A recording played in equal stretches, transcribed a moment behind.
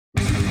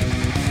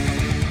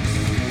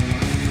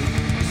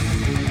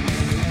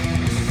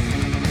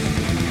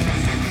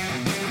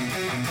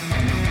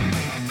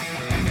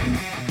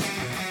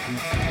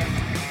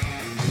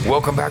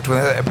Welcome back to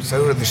another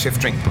episode of the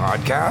Shift Drink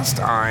Podcast.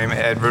 I'm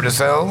Ed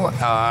Rudisell.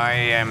 I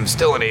am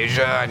still in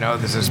Asia. I know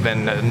this has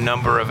been a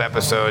number of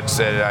episodes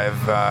that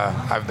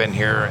I've been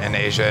here in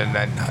Asia,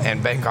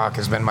 and Bangkok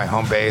has been my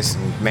home base.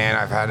 And man,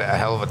 I've had a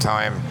hell of a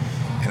time,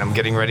 and I'm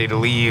getting ready to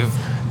leave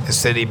the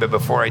city. But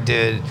before I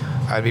did,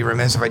 I'd be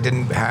remiss if I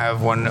didn't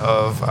have one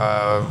of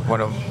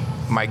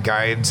my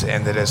guides,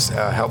 and that has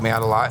helped me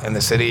out a lot in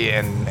the city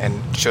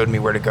and showed me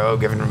where to go,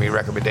 given me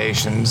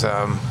recommendations.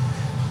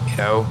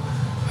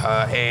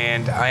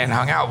 And I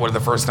hung out one of the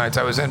first nights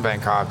I was in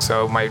Bangkok.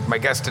 So my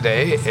guest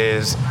today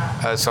is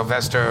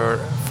Sylvester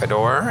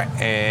Fedor,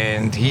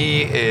 and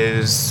he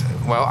is,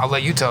 well, I'll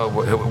let you tell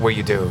what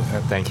you do.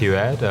 Thank you,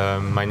 Ed.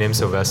 My name's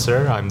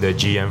Sylvester. I'm the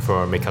GM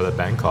for Mikkeller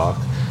Bangkok.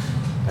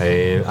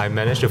 I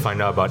managed to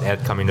find out about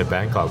Ed coming to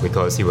Bangkok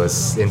because he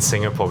was in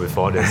Singapore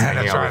before this.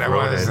 That's right, I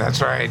was. That's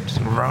right,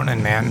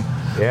 Ronan, man.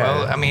 Yeah.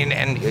 Well, I mean,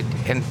 and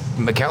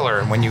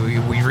Mikkeller, when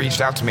you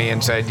reached out to me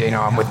and said,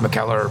 I'm with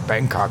Mikkeller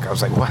Bangkok, I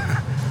was like, what?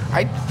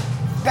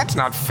 That's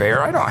not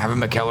fair. I don't have a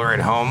Mikkeller at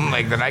home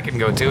that I can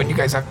go to, and you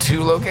guys have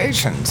 2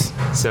 locations.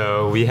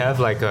 So we have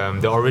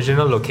the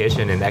original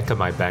location in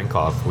Ekamai,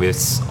 Bangkok, which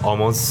is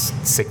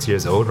almost 6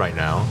 years old right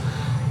now.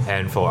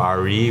 And for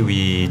RE,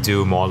 we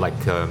do more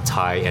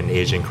Thai and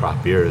Asian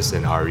craft beers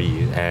in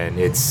RE, and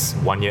it's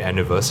 1 year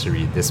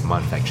anniversary this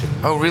month actually.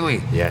 Oh,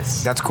 really?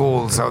 Yes. That's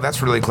cool. So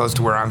that's really close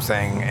to where I'm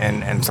staying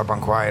in Sapang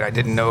Quiet. I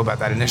didn't know about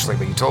that initially,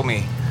 but you told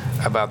me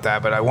about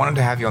that. But I wanted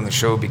to have you on the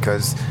show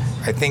because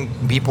I think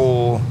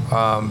people,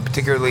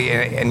 particularly,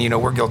 and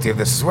we're guilty of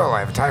this as well. I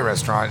have a Thai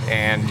restaurant,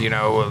 and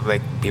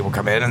people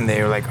come in and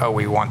they're like, "Oh,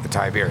 we want the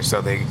Thai beer," so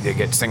they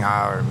get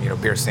Singha or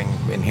beer Sing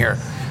in here,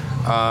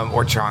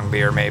 or Chang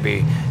beer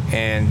maybe.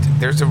 And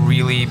there's a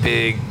really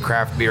big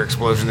craft beer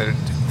explosion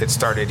that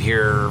started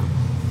here.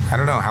 I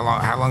don't know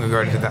how long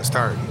ago did that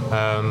start?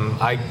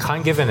 I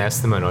can't give an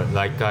estimate.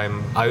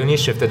 I only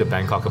shifted to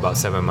Bangkok about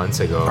 7 months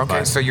ago.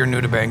 Okay, so you're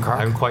new to Bangkok.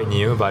 I'm quite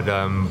new, but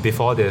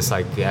before this,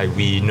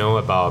 we know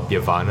about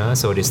Beervana,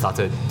 so they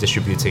started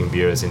distributing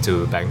beers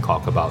into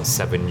Bangkok about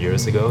 7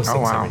 years ago.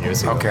 7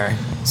 years ago. Okay.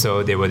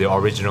 So they were the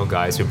original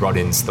guys who brought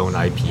in Stone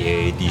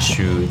IPA,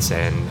 Deschutes,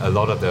 and a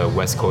lot of the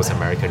West Coast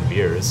American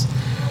beers.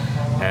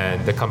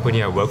 And the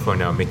company I work for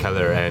now,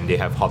 Mikkeller, and they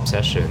have Hop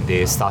Session.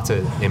 They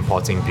started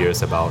importing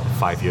beers about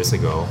 5 years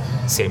ago,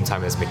 same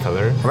time as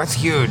Mikkeller. Well, that's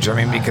huge. I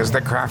mean, because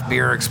the craft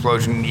beer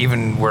explosion,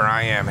 even where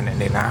I am in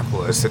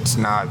Indianapolis, it's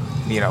not,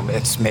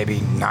 it's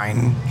maybe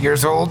 9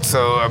 years old.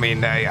 So, I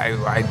mean,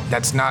 I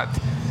that's not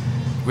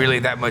really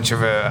that much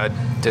of a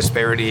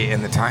disparity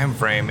in the time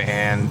frame.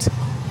 And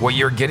what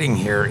you're getting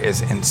here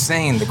is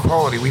insane. The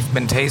quality we've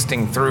been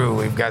tasting through.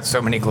 We've got so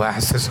many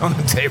glasses on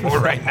the table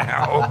right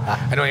now.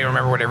 I don't even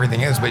remember what everything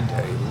is, but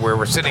where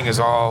we're sitting is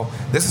all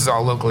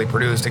locally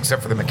produced,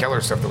 except for the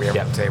Mikkeller stuff that we have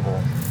on the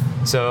table.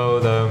 So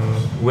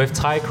with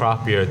Thai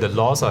craft beer, the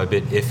laws are a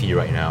bit iffy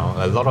right now.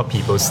 A lot of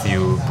people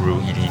still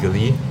brew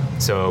illegally.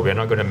 So we're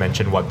not going to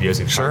mention what beers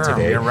we've tried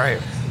today. Sure, you're right.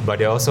 But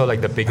they're also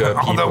the bigger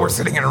people. Although we're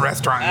sitting in a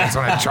restaurant that's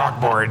on a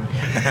chalkboard.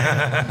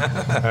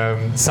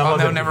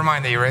 Never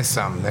mind. They erased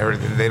some.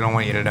 They don't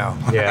want you to know.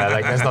 Yeah,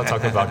 let's not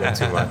talk about them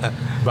too much.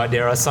 But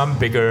there are some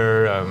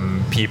bigger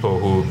people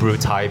who brew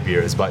Thai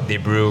beers, but they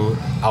brew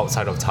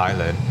outside of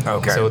Thailand.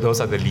 Okay. So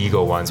those are the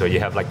legal ones, where you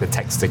have the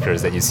tech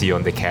stickers that you see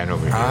on the can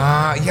over here.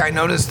 Yeah, I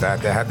noticed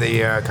that. They had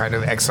the kind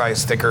of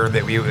excise sticker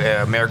that we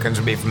Americans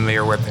would be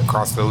familiar with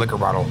across the liquor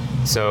bottle.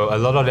 So a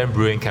lot of them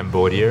brew in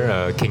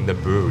Cambodia,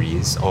 Kingdom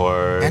Breweries,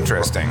 or...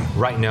 Interesting.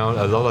 Right now,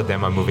 a lot of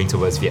them are moving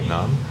towards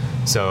Vietnam.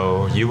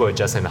 So you were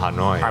just in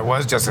Hanoi. I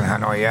was just in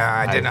Hanoi,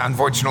 yeah. I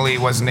unfortunately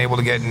wasn't able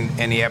to get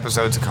any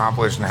episodes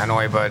accomplished in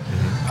Hanoi, but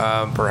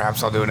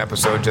perhaps I'll do an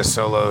episode just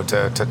solo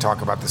to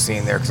talk about the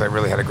scene there, because I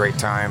really had a great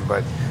time.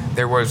 But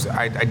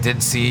I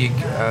did see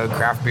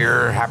craft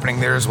beer happening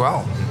there as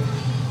well.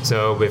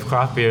 So with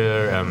craft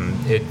beer,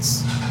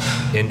 it's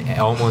in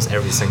almost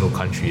every single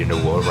country in the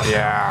world right now.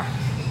 Yeah.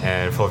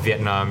 And for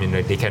Vietnam,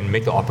 they can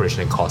make the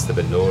operation cost a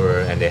bit lower,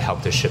 and they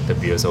help to ship the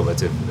beers over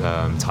to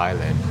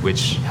Thailand,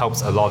 which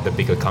helps a lot of the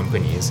bigger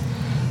companies.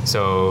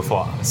 So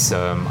for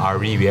some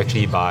RE, we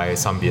actually buy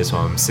some beers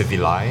from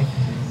Civilai,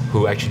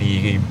 who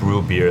actually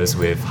brew beers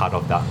with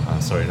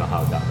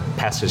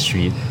Pastor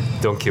Street.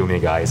 Don't kill me,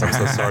 guys. I'm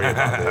so sorry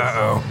about this.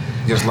 Uh-oh.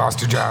 You just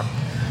lost your job.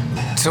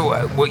 So,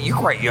 you're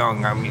quite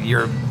young. I mean,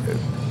 you're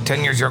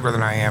 10 years younger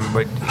than I am,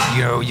 but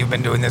you've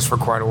been doing this for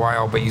quite a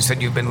while. But you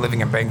said you've been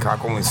living in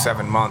Bangkok only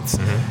 7 months.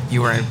 Mm-hmm.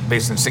 You were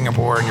based in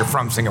Singapore, and you're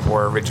from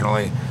Singapore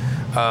originally.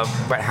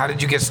 But how did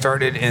you get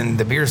started in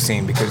the beer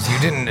scene? Because you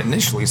didn't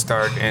initially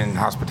start in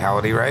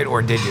hospitality, right?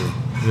 Or did you?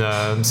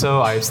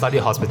 So I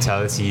studied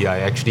hospitality. I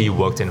actually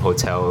worked in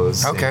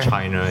hotels in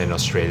China and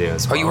Australia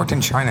as well. Oh, you worked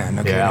in China?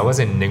 No kidding. Yeah, I was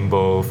in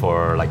Ningbo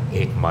for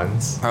 8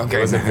 months. Okay.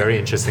 It was a very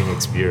interesting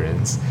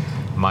experience.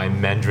 My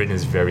Mandarin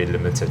is very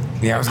limited.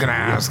 Yeah, I was going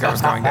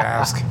to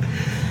ask.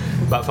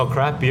 But for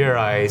craft beer,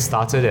 I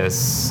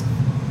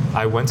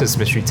went to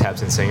Smith Street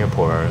Taps in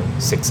Singapore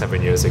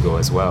 6-7 years ago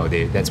as well.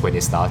 That's when they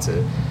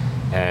started.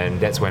 And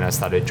that's when I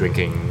started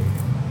drinking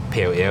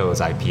pale ales,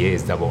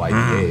 IPAs, double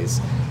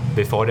IPAs.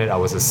 Before that, I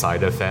was a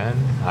cider fan.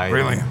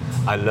 Really?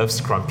 I love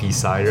scrumpy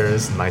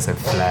ciders, nice and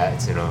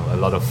flat, a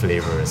lot of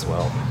flavor as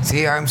well.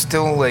 See, I'm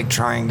still like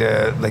trying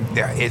to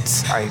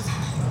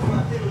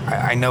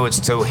I know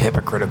it's so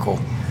hypocritical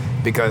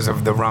because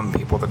of the rum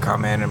people that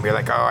come in and be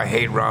like, oh, I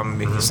hate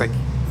rum. It's like,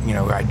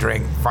 I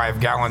drank 5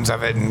 gallons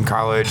of it in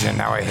college and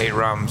now I hate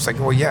rum. It's like,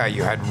 well, yeah,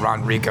 you had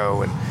Ron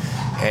Rico and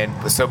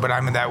so, but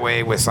I'm in that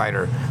way with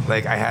cider.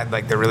 Like I had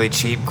like the really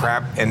cheap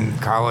crap in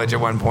college at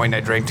one point. I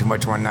drank too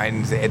much one night,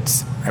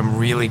 and I'm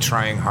really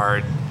trying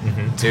hard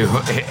to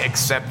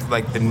accept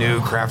like the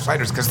new craft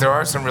ciders because there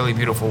are some really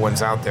beautiful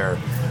ones out there,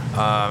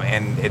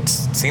 and it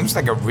seems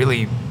like a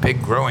really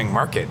big growing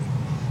market.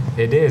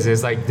 It is.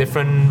 It's like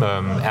different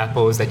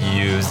apples that you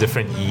use,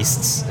 different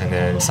yeasts, and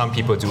then some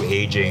people do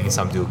aging,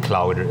 some do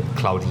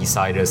cloudy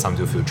cider, some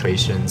do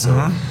filtration.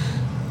 So.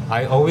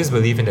 I always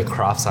believe in the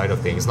craft side of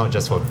things, not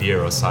just for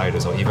beer or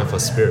ciders or even for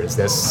spirits.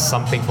 There's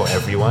something for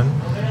everyone.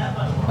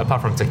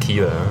 Apart from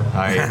tequila,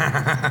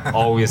 I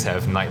always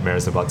have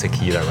nightmares about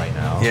tequila right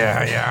now.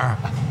 Yeah.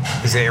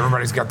 You say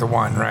everybody's got the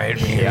one, right?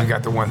 Yeah. You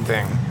got the one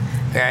thing.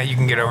 Yeah, you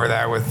can get over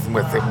that with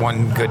the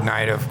one good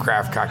night of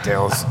craft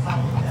cocktails.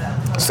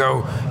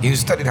 So you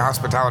studied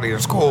hospitality in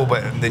school,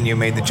 but then you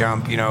made the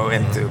jump,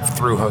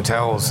 through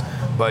hotels.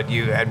 But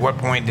at what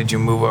point did you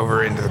move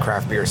over into the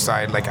craft beer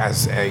side, like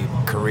as a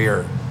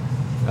career?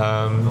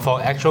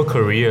 For actual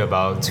career,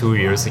 about 2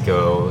 years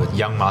ago,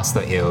 Young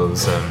Master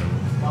Ales,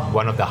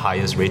 one of the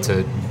highest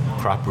rated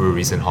craft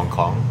breweries in Hong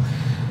Kong,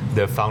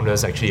 the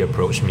founders actually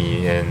approached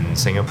me in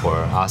Singapore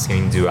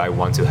asking do I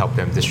want to help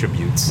them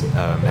distribute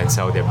and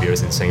sell their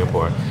beers in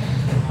Singapore.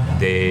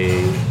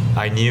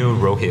 I knew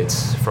Rohit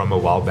from a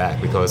while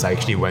back because I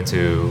actually went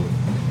to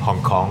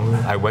Hong Kong.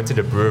 I went to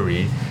the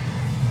brewery.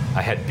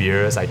 I had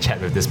beers. I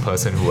chatted with this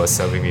person who was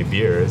serving me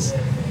beers.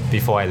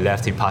 Before I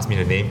left, he passed me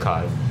the name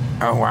card.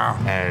 Oh, wow.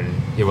 And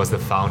it was the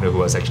founder who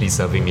was actually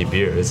serving me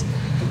beers.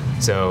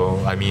 So,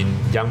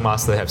 Young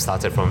Master have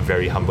started from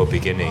very humble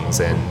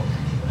beginnings, and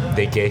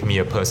they gave me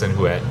a person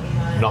who had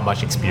not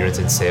much experience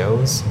in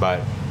sales,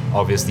 but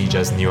obviously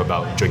just knew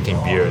about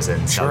drinking beers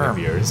and selling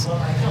beers.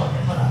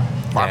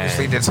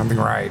 Obviously did something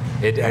right.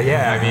 Maybe.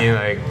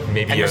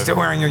 And you're still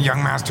wearing your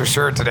Young Master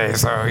shirt today,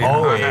 so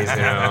always,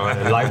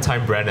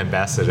 lifetime brand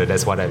ambassador.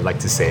 That's what I like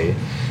to say.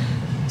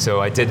 So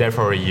I did that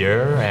for a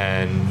year,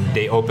 and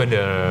they opened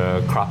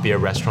a craft beer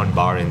restaurant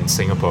bar in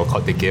Singapore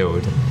called The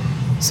Guild.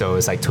 So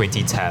it's like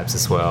 20 taps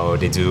as well.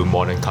 They do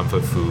modern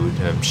comfort food.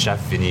 Chef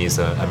Vinny is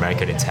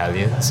American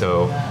Italian,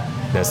 so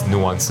there's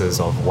nuances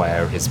of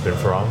where he's been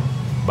from.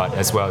 But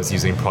as well as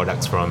using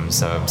products from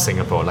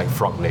Singapore like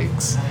frog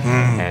legs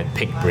and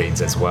pig brains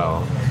as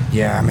well.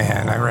 Yeah,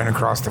 man, I ran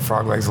across the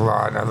frog legs a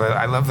lot.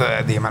 I love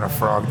the amount of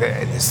frog.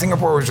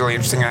 Singapore was really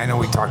interesting. I know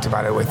we talked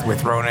about it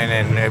with Ronan,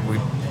 and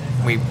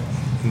we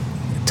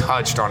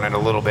touched on it a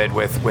little bit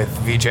with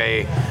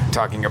Vijay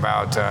talking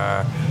about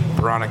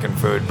Peranakan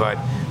food, but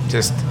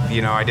just,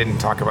 I didn't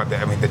talk about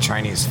the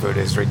Chinese food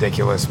is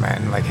ridiculous,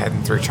 man. Like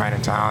heading through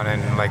Chinatown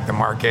and like the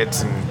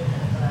markets, and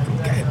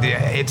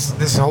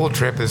this whole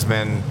trip has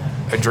been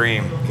a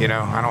dream. I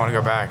don't want to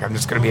go back. I'm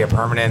just going to be a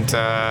permanent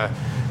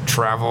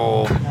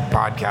travel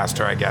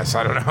podcaster, I guess.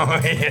 I don't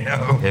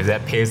know. If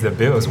that pays the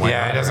bills, why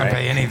not, it doesn't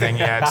pay anything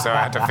yet, so I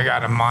have to figure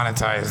out how to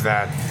monetize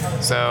that.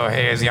 So,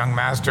 hey, is Young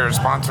Master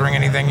sponsoring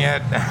anything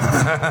yet?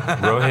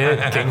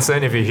 Rohit,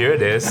 Kingston, if you hear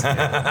this.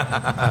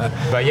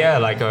 But yeah,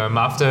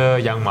 after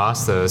Young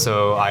Master,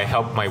 so I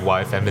helped my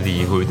wife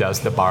Emily, who does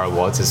the Bar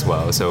Awards as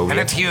well. And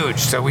it's huge.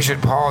 So we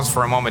should pause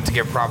for a moment to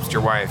give props to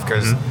your wife,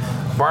 because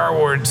Bar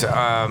Awards,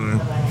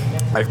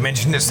 I've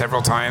mentioned it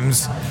several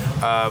times.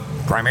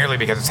 Primarily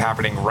because it's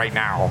happening right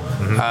now.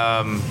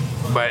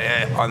 But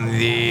on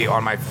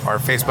our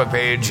Facebook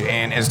page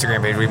and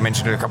Instagram page, we've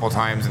mentioned it a couple of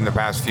times in the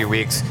past few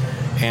weeks,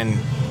 and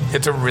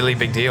it's a really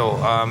big deal.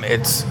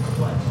 It's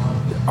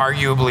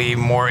arguably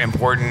more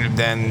important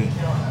than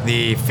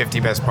the 50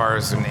 best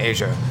bars in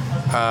Asia.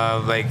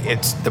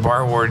 The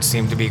Bar Awards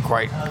seem to be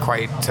quite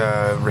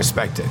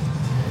respected,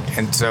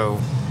 and so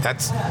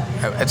it's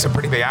a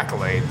pretty big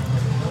accolade.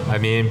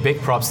 Big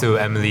props to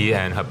Emily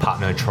and her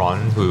partner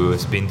Tron,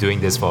 who's been doing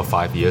this for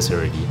 5 years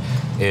already.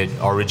 It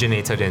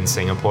originated in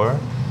Singapore,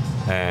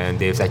 and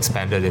they've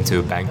expanded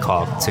into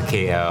Bangkok, to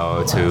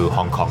KL, to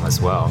Hong Kong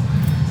as well,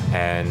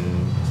 and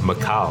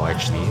Macau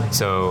actually.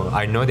 So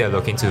I know they're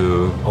looking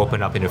to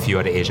open up in a few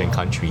other Asian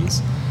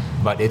countries,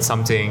 but it's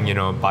something,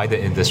 by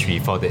the industry,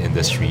 for the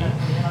industry.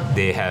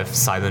 They have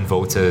silent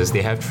voters.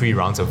 They have 3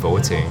 rounds of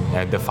voting,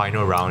 and the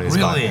final round is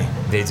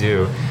they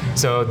do.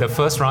 So the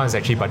first round is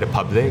actually by the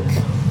public.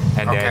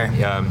 And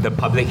then the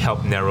public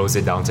help narrows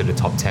it down to the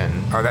top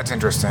 10. Oh, that's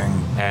interesting.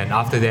 And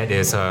after that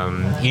is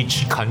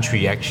each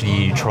country,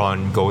 actually,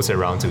 Tron goes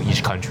around to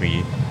each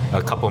country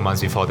a couple months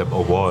before the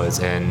awards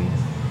and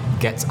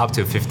gets up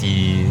to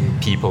 50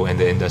 people in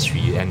the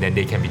industry, and then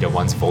they can be the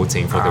ones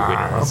voting for the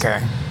winners.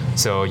 Okay.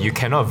 So you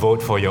cannot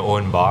vote for your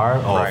own bar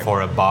or Right.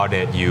 for a bar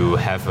that you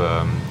have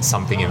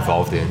something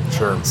involved in.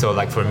 Sure. So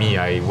like for me,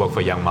 I work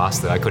for Young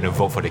Master. I couldn't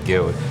vote for the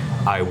guild.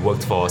 I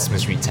worked for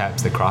Smith Street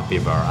Taps, the craft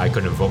beer bar. I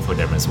couldn't vote for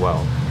them as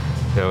well.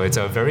 So it's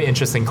a very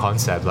interesting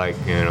concept. Like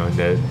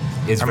that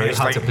it's very it's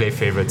hard like- to play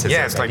favoritism.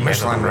 Yeah, it's like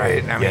Michelin,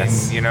 right? I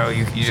Yes. mean,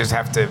 you just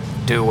have to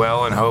do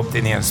well and hope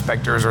that the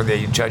inspectors or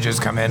the judges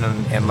come in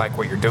and like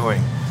what you're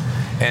doing.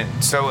 And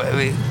so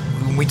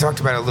we talked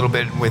about it a little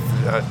bit with,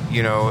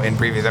 in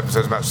previous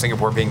episodes about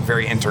Singapore being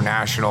very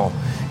international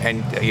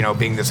and,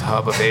 being this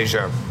hub of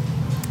Asia.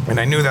 And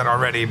I knew that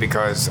already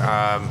because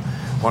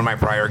one of my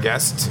prior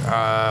guests,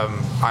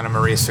 Anna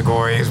Marie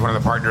Segoy, is one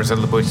of the partners at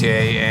Le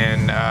Boutier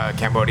in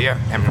Cambodia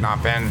and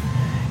Phnom Penh.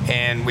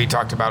 And we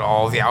talked about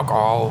all the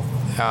alcohol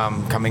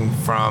coming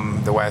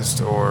from the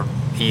West or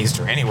East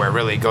or anywhere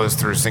really goes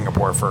through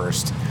Singapore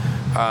first.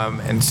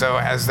 And so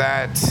as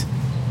that,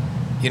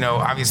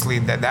 obviously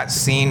that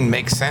scene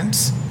makes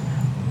sense,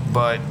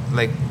 but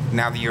like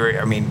now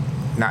that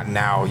not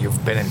now,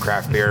 you've been in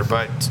craft beer,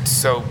 but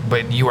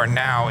you are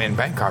now in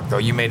Bangkok though.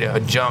 You made a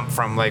jump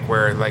from like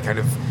where like kind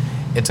of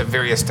it's a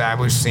very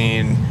established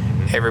scene.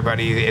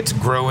 Everybody, it's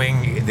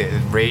growing. The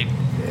rate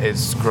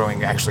is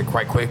growing actually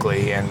quite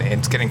quickly, and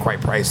it's getting quite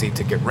pricey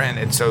to get rent.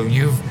 And so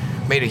you've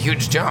made a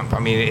huge jump. I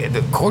mean,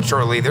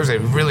 culturally, there's a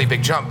really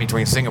big jump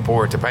between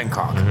Singapore to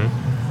Bangkok.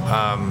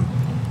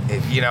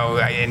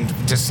 In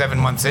just 7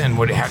 months in,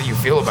 how do you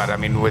feel about it? I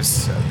mean,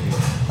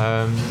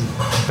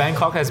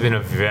 Bangkok has been a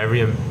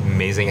very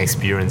amazing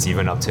experience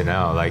even up to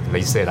now. Like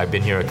you said, I've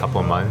been here a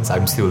couple of months.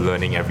 I'm still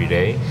learning every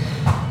day.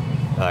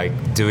 Like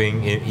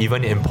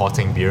even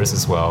importing beers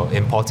as well.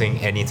 Importing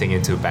anything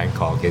into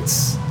Bangkok,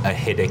 it's a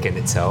headache in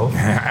itself.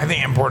 I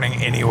think importing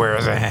anywhere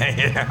is a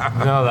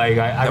yeah. No, like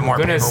I'm more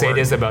gonna say paperwork.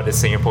 this about the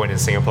Singapore and the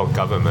Singapore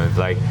government.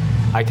 Like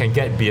I can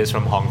get beers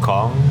from Hong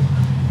Kong,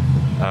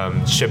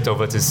 shipped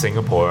over to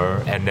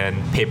Singapore, and then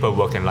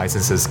paperwork and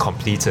licenses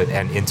completed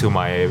and into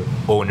my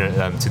owner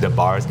to the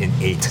bars in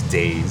 8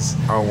 days.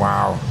 Oh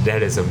wow,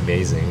 That is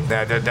amazing.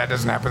 that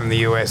doesn't happen in the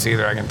U.S.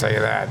 either. I can tell you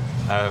that.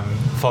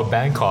 For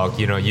Bangkok,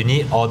 you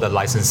need all the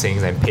licensing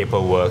and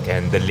paperwork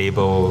and the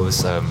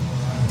labels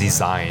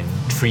design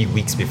 3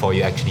 weeks before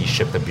you actually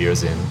ship the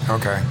beers in.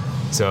 Okay.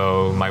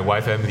 So my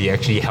wife Emily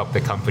actually helped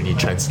the company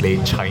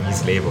translate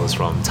Chinese labels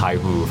from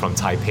Taihu, from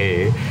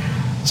Taipei,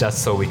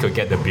 just so we could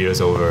get the beers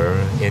over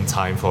in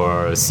time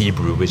for Sea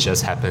Brew, which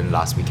just happened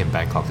last week in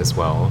Bangkok as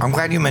well. I'm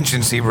glad you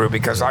mentioned Sea Brew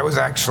because I was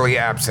actually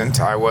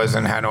absent. I was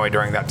in Hanoi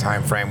during that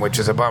time frame, which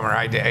is a bummer.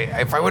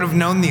 If I would have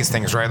known these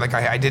things, right? Like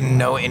I didn't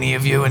know any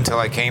of you until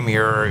I came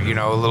here,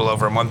 a little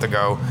over a month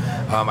ago.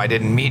 I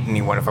didn't meet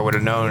anyone. If I would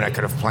have known, I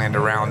could have planned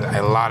around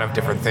a lot of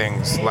different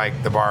things,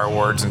 like the Bar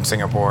Awards in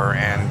Singapore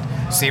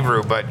and Sea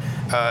Brew. But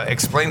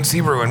explain Sea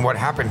Brew and what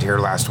happened here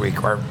last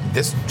week, or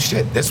this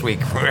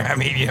week. I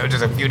mean,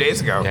 just a few days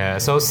ago. Yeah,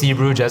 so Sea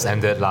Brew just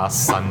ended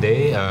last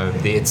Sunday.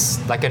 It's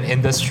like an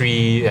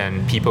industry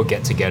and people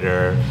get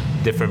together,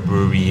 different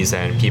breweries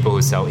and people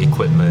who sell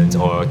equipment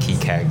or key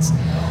kegs.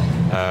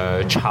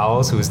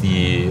 Charles, who's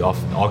the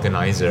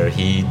organizer,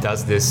 he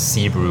does this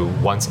Sea Brew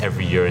once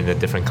every year in a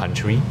different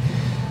country.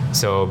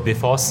 So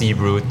before Sea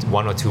Brew,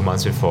 1 or 2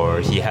 months before,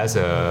 he has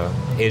a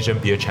Asian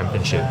Beer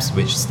Championships,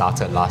 which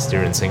started last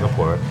year in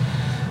Singapore.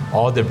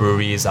 All the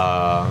breweries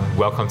are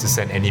welcome to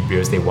send any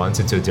beers they want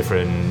into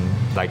different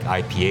like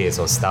IPAs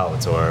or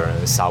stouts or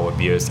sour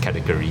beers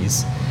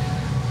categories.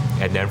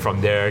 And then from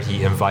there,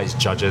 he invites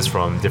judges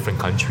from different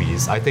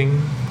countries. I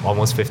think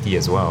almost 50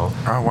 as well.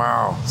 Oh,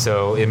 wow.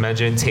 So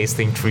imagine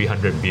tasting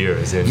 300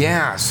 beers.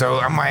 Yeah,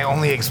 so my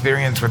only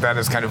experience with that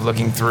is kind of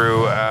looking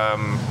through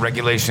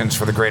regulations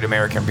for the Great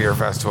American Beer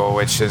Festival,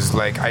 which is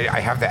like,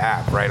 I have the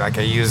app, right? Like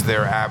I use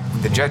their app,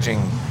 the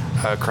judging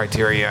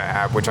criteria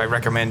app, which I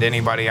recommend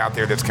anybody out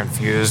there that's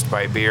confused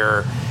by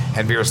beer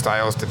and beer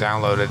styles to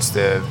download. It's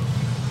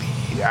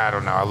I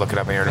don't know, I'll look it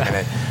up here in a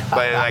minute.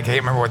 But I can't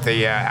remember what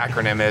the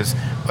acronym is.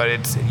 But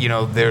it's,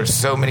 there's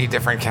so many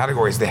different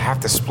categories. They have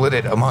to split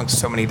it amongst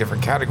so many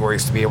different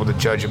categories to be able to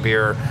judge a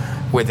beer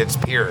with its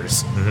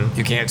peers. Mm-hmm.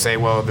 You can't say,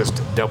 well, this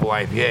double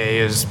IPA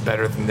is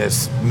better than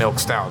this milk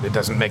stout. It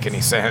doesn't make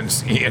any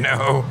sense, And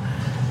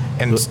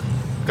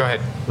go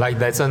ahead. Like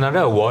that's another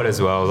award as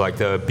well, like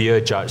the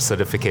Beer Judge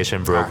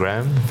Certification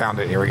Program. Found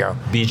it. Here we go.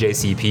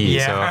 BJCP.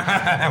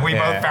 Yeah. So, we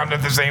both found it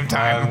at the same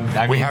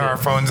time. We have our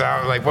phones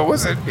out. Like, what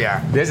was it?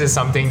 Yeah. This is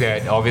something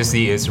that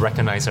obviously is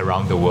recognized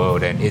around the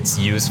world, and it's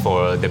used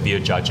for the beer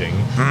judging.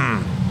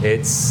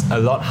 It's a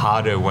lot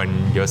harder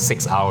when you're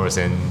 6 hours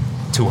and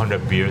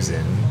 200 beers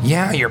in.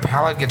 Yeah, your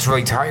palate gets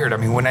really tired. I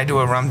mean, when I do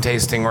a rum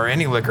tasting or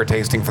any liquor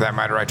tasting for that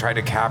matter, I try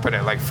to cap it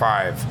at like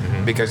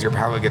 5 because your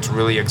palate gets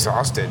really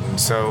exhausted. And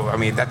so, I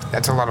mean,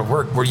 that's a lot of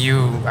work.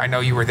 I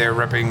know you were there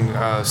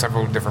repping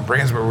several different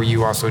brands, but were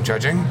you also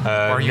judging? Or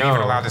are you no.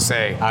 even allowed to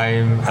say?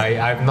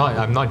 I'm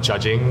not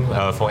judging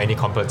for any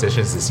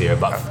competitions this year,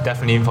 but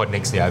definitely for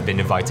next year, I've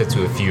been invited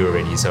to a few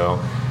already. So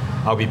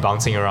I'll be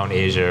bouncing around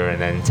Asia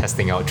and then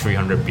testing out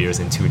 300 beers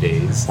in 2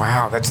 days.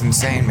 Wow, that's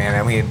insane, man.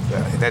 I mean,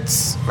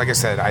 that's like I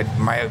said.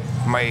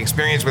 My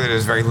experience with it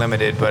is very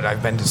limited, but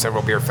I've been to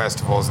several beer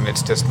festivals, and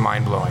it's just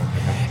mind blowing.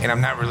 And I'm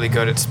not really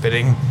good at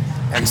spitting,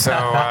 and so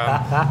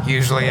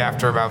usually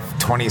after about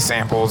 20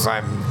 samples,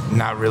 I'm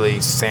not really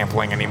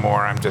sampling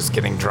anymore. I'm just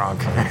getting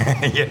drunk,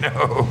 you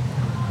know.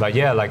 But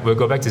yeah, like we'll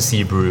go back to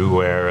Sea Brew,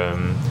 where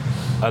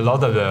a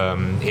lot of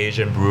the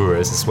Asian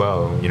brewers as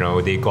well, you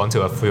know, they've gone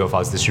to a few of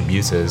our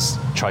distributors,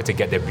 try to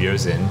get their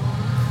beers in,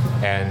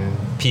 and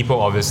people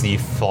obviously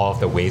fall off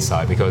the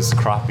wayside because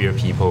craft beer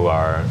people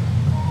are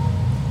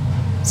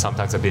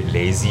sometimes a bit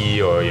lazy,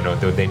 or you know,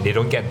 they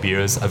don't get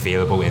beers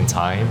available in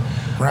time,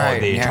 right, or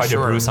they try to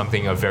brew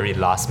something a very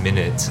last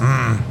minute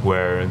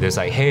where there's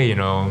like, hey, you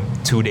know,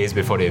 2 days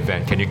before the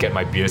event, can you get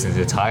my beers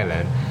into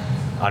Thailand?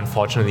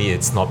 Unfortunately,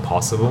 it's not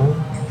possible,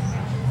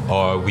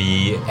 or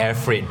we air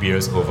freight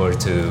beers over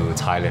to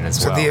Thailand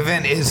as well. So the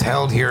event is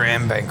held here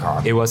in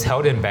Bangkok. It was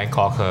held in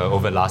Bangkok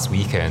over last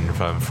weekend,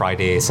 from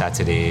Friday,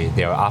 Saturday.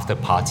 There are after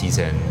parties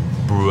and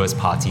brewers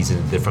parties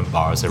in different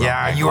bars around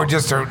Bangkok. You were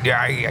just.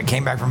 I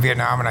came back from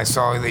Vietnam and I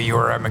saw that you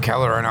were at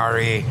McKellar and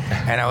RE,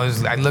 and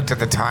I looked at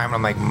the time and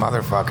I'm like,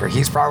 motherfucker,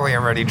 he's probably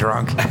already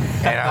drunk,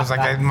 and I was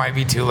like, it might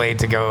be too late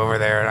to go over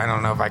there, and I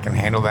don't know if I can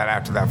handle that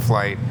after that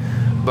flight.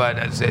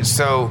 But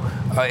so,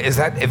 is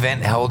that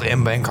event held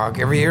in Bangkok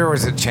every year, or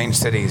is it changed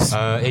cities?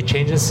 It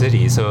changes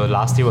cities. So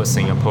last year was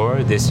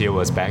Singapore. This year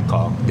was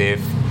Bangkok. They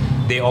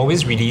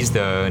always release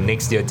the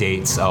next year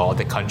dates or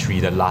the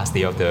country the last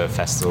day of the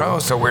festival. Oh,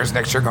 so where's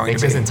next year going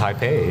next to be? Next year's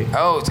in Taipei.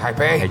 Oh,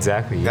 Taipei.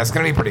 Exactly. That's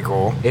gonna be pretty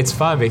cool. It's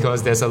fun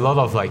because there's a lot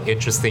of like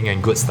interesting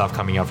and good stuff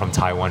coming out from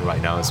Taiwan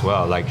right now as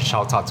well. Like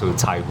shout out to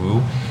Tai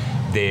Wu.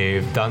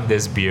 They've done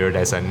this beer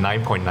that's a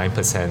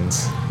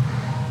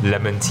 9.9%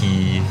 lemon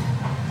tea.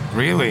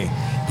 Really?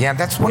 Yeah,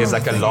 that's one it's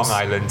of the things. It's like a Long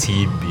Island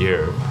tea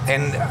beer.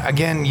 And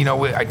again, you know,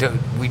 we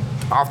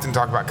often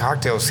talk about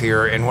cocktails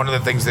here, and one of the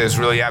things that has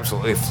really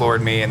absolutely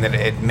floored me, and that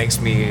it makes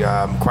me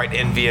quite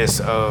envious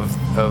of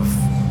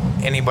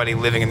anybody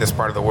living in this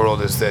part of the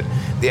world, is that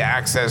the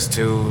access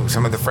to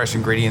some of the fresh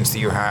ingredients that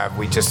you have,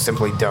 we just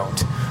simply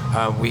don't.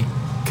 We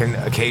can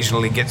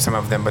occasionally get some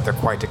of them, but they're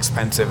quite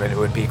expensive, and it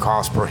would be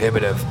cost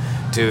prohibitive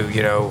to,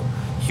 you know,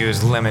 use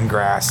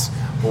lemongrass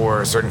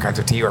or certain kinds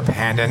of tea, or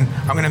pandan.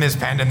 I'm going to miss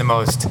pandan the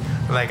most.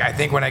 Like, I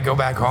think when I go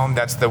back home,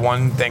 that's the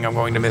one thing I'm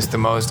going to miss the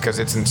most, because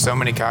it's in so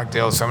many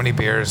cocktails, so many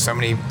beers, so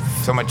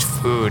much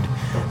food,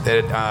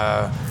 that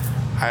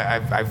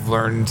I've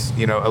learned,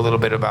 you know, a little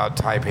bit about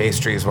Thai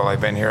pastries while I've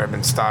been here. I've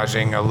been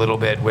staging a little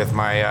bit with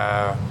my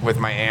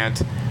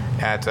aunt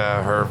at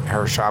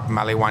her shop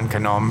Maliwan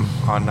Kanom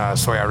on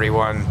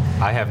Soyariwan.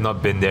 I have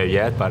not been there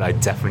yet, but I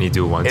definitely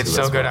do want to. It's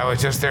so good. I was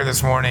just there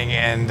this morning,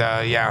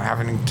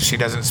 and she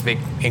doesn't speak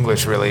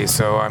English really,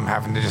 so I'm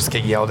having to just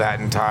get yelled at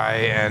in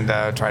Thai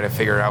and try to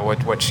figure out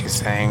what she's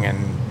saying. And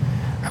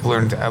I've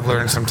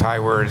learned some Thai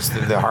words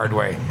the hard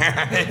way.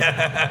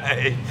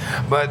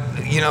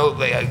 But you know,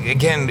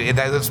 again,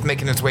 that's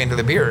making its way into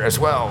the beer as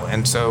well,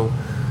 and so,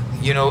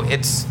 you know,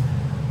 it's.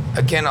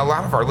 Again, a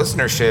lot of our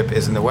listenership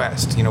is in the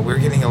West. You know, we're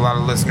getting a lot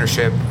of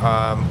listenership.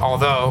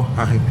 Although,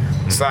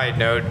 side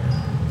note,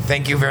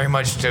 thank you very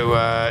much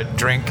to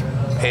Drink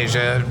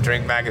Asia,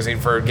 Drink Magazine,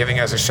 for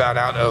giving us a shout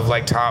out of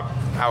like top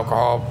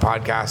alcohol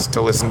podcasts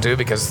to listen to,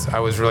 because I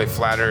was really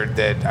flattered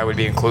that I would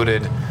be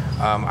included.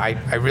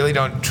 I really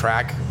don't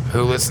track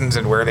who listens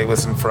and where they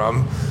listen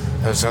from,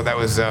 so that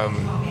was.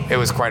 It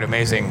was quite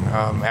amazing.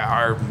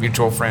 Our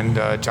mutual friend,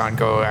 John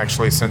Go,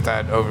 actually sent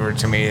that over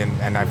to me,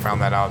 and I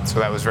found that out, so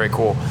that was very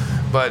cool.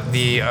 But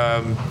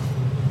a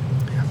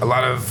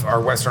lot of our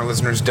Western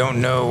listeners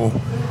don't know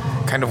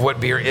kind of what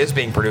beer is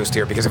being produced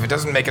here, because if it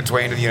doesn't make its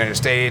way into the United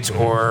States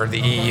or the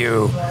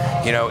EU,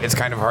 you know, it's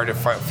kind of hard to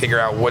figure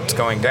out what's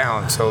going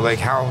down. So, like,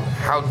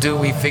 how do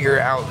we figure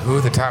out who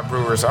the top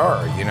brewers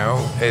are, you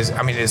know?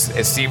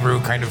 Is Sea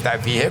Brew kind of that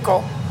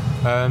vehicle?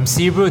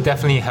 Sea Brew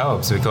definitely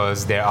helps,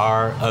 because there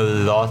are a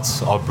lot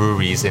of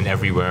breweries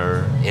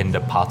everywhere in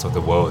the part of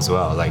the world as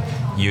well. Like,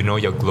 you know,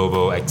 your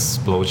global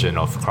explosion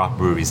of craft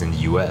breweries in the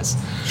US.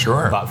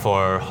 Sure. But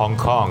for Hong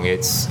Kong,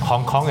 it's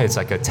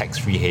like a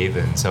tax-free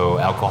haven. So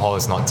alcohol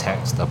is not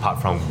taxed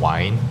apart from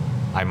wine.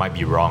 I might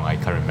be wrong, I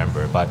can't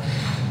remember. But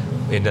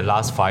in the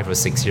last 5 or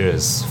 6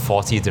 years,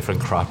 40 different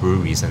craft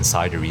breweries and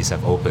cideries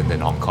have opened in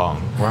Hong Kong.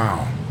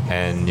 Wow.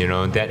 And, you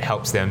know, that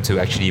helps them to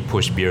actually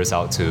push beers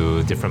out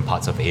to different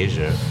parts of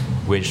Asia,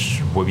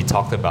 which what we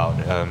talked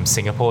about.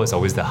 Singapore is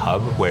always the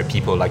hub where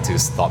people like to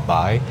stop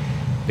by.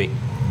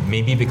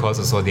 Maybe because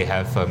also they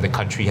have, the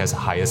country has a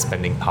higher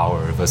spending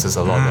power versus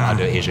a lot of the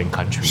other Asian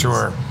countries.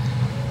 Sure.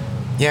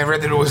 Yeah, I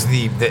read that it was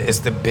it's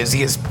the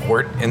busiest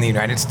port in the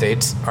United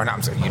States. Or not,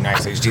 I'm sorry,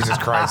 United States, Jesus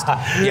Christ.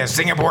 Yeah,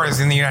 Singapore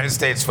is in the United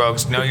States,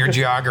 folks. Know your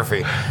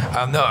geography.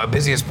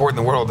 Busiest port in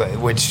the world,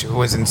 which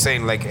was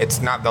insane. Like,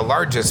 it's not the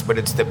largest, but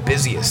it's the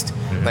busiest.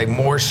 Mm-hmm. Like,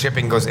 more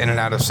shipping goes in and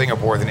out of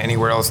Singapore than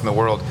anywhere else in the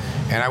world.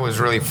 And I was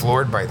really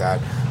floored by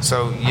that.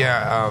 So,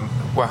 yeah,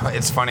 well,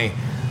 it's funny.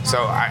 So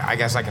I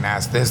guess I can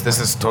ask this. This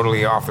is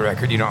totally off the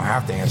record. You don't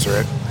have to answer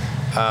it.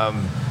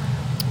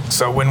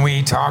 So when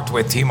we talked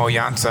with Timo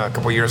Jansa a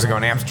couple years ago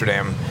in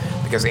Amsterdam,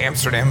 because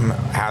Amsterdam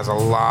has a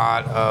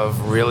lot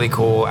of really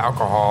cool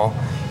alcohol,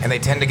 and they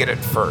tend to get it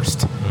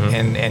first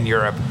in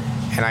Europe.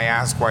 And I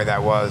asked why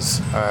that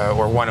was,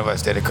 or one of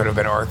us did. It could have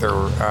been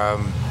Arthur.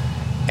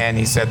 And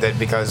he said that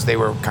because they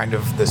were kind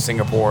of the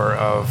Singapore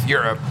of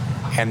Europe,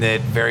 and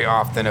that very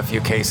often a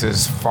few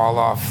cases fall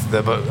off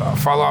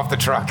the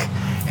truck.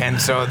 And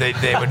so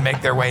they would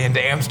make their way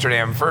into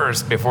Amsterdam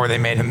first before they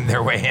made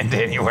their way into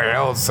anywhere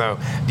else. So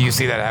do you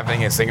see that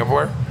happening in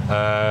Singapore?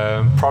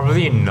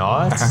 Probably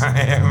not,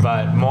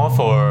 but more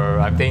for,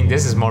 I think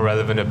this is more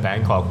relevant to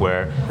Bangkok,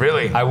 where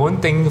Really? I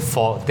won't think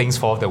things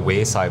fall off the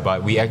wayside,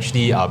 but we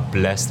actually are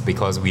blessed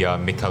because we are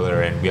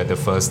Mikkeller and we are the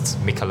first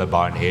Mikkeller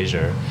bar in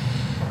Asia.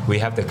 We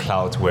have the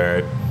clout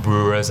where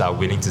brewers are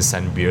willing to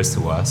send beers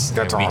to us.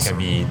 That's and we awesome.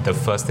 can be the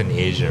first in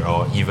Asia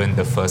or even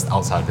the first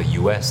outside the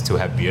US to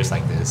have beers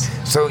like this.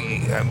 So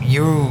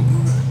you're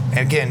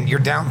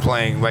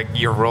downplaying like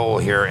your role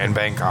here in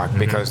Bangkok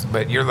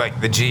but you're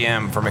like the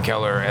GM for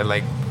Mikkeller at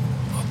like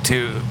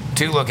two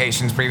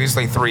locations,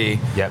 previously 3.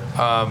 Yep.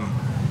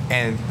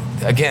 And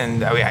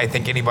again, I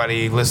think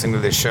anybody listening to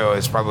this show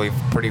is probably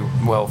pretty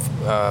well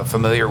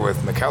familiar with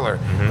Mikkeller.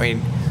 I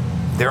mean,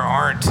 there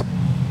aren't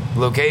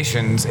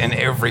locations in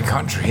every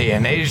country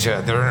in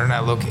Asia. There are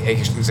not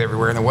locations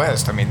everywhere in the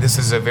West. I mean, this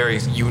is a very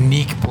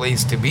unique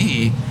place to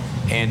be,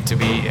 and to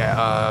be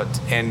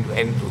and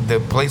the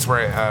place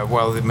where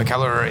the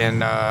Mikkeller in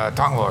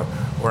Tonglor,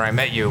 where I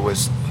met you,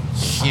 was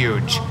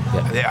huge.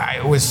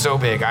 It was so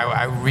big.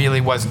 I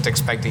really wasn't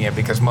expecting it,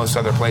 because most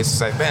other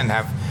places I've been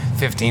have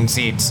 15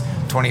 seats,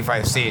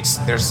 25 seats.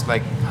 There's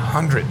like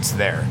hundreds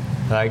there.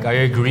 Like, I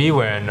agree.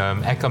 When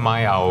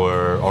Ekamai,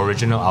 our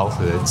original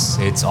outlets,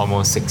 it's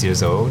almost 6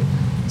 years old.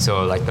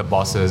 So like the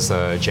bosses,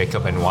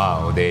 Jacob and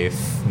Wow,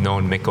 they've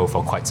known Mikko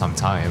for quite some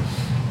time.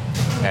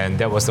 And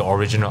that was the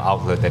original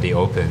outlet that they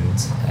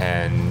opened.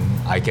 And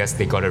I guess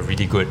they got a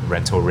really good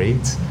rental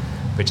rate,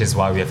 which is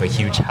why we have a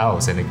huge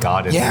house and a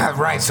garden. Yeah,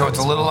 right. So it's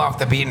a little off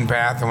the beaten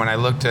path. And when I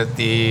looked at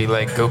the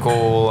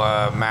Google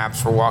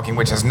Maps for walking,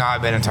 which has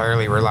not been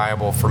entirely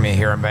reliable for me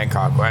here in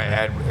Bangkok.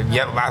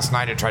 Yet last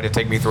night it tried to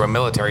take me through a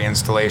military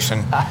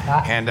installation,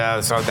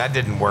 and so that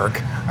didn't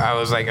work. I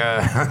was like,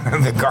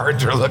 the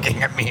guards are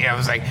looking at me. I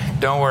was like,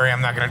 don't worry,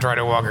 I'm not going to try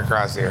to walk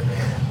across here.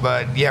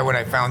 But yeah, when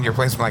I found your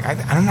place, I'm like,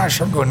 I'm not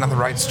sure I'm going down the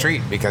right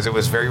street, because it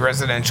was very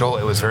residential.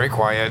 It was very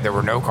quiet. There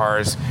were no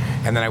cars.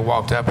 And then I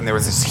walked up, and there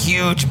was this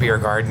huge beer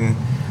garden.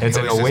 It's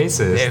an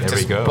oasis. There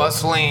we go.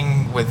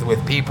 Bustling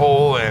with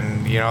people,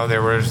 and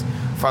there was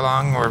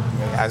Falang, or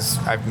as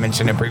I've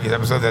mentioned in previous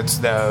episodes, that's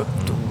the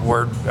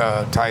word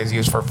Thai is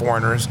used for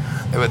foreigners.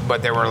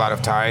 But there were a lot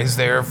of Thais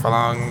there,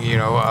 Falang,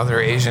 other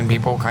Asian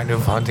people kind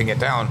of hunting it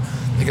down,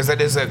 because that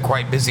is a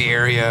quite busy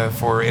area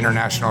for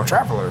international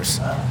travelers.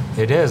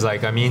 It is.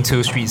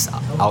 2 streets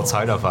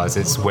outside of us,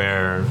 it's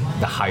where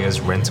the highest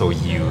rental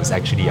yields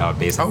actually are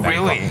based in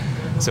Bangkok. Really?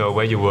 So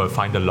where you will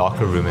find the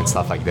locker room and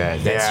stuff like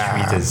that. That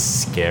street is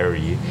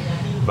scary.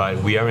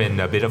 But we are in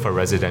a bit of a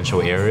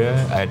residential area.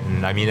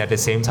 And at the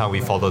same time,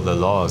 we follow the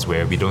laws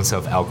where we don't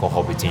serve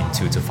alcohol between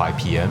 2 to 5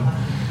 p.m.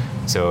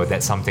 So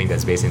that's something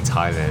that's based in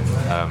Thailand.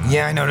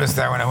 I noticed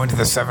that when I went to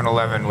the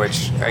 7-Eleven,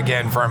 which,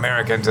 again, for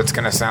Americans, it's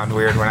going to sound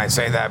weird when I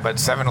say that, but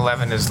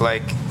 7-Eleven is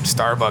like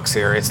Starbucks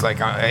here. It's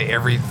like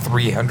every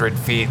 300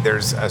 feet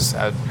there's a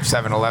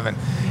 7-Eleven.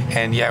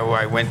 And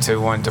I went to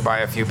one to buy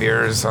a few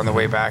beers on the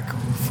way back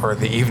for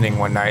the evening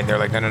one night. They're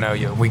like,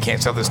 no, we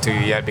can't sell this to you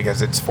yet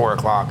because it's 4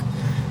 o'clock.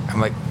 I'm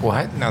like,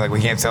 what? No,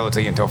 we can't sell it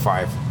to you until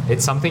 5.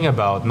 It's something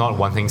about not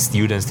wanting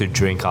students to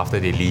drink after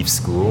they leave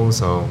school,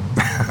 so...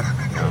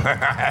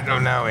 I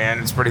don't know, man.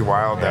 It's pretty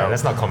wild, though.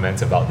 Let's not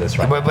comment about this,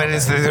 right? But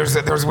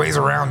there's ways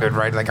around it,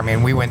 right?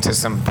 We went to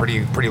some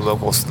pretty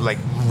local,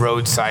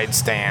 roadside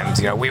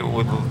stands.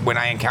 When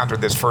I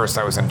encountered this first,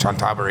 I was in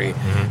Chantaburi,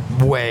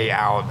 way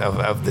out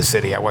of the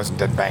city. I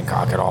wasn't in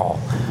Bangkok at all,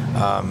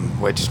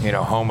 which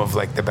home of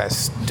the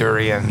best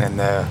durian in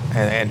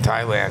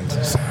Thailand.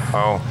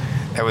 So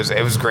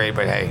it was great.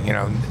 But hey,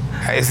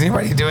 is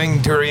anybody doing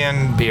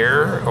durian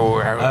beer,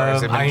 or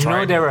has it been tried? I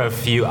know there are a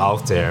few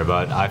out there,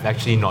 but I've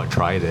actually not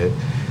tried it.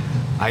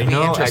 I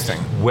know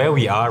where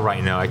we are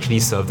right now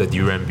actually served the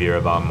durian beer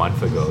about a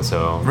month ago.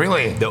 So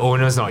really, the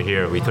owner's not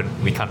here. We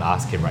can't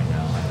ask him right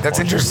now. That's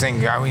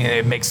interesting.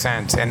 It makes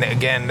sense. And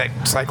again,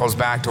 that cycles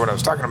back to what I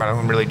was talking about.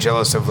 I'm really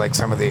jealous of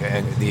some of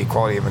the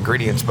quality of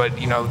ingredients. But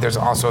there's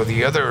also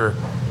the other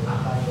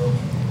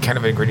kind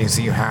of ingredients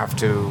that you have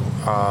to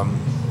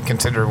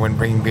consider when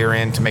bringing beer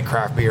in to make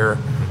craft beer.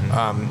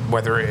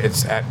 Whether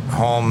it's at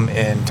home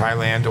in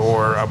Thailand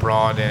or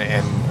abroad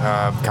in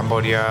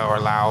Cambodia or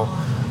Laos,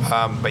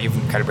 but you've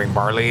got to bring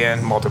barley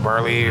in, malted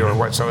barley, or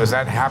what? So is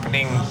that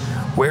happening?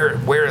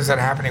 Where is that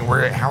happening?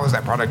 How is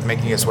that product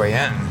making its way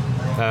in?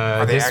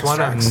 This extracts?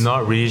 One I'm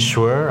not really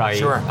sure.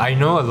 I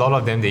know a lot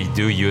of them, they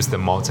do use the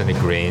malts and the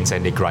grains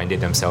and they grind it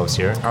themselves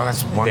here. Oh,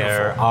 that's wonderful.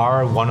 There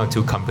are 1 or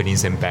 2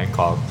 companies in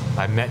Bangkok.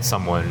 I met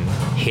someone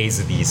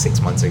hazily 6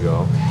 months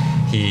ago.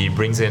 He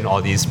brings in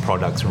all these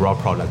products, raw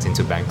products,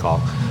 into Bangkok.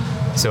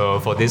 So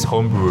for these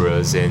home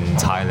brewers in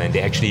Thailand,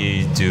 they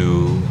actually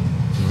do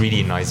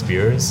really nice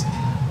beers.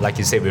 Like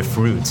you say, with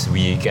fruit,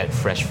 we get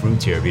fresh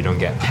fruit here. We don't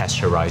get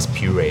pasteurized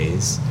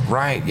purees.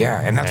 Right,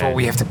 yeah, and that's what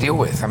we have to deal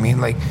with. I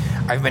mean, like,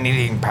 I've been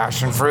eating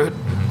passion fruit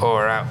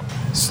or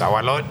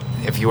sawalot.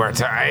 If you are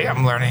Thai,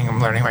 I'm learning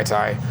my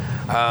Thai.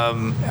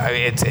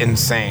 It's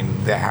insane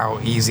how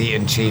easy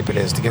and cheap it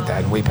is to get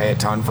that. And we pay a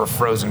ton for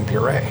frozen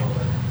puree.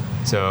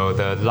 So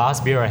the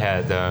last beer I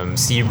had,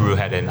 Sea Brew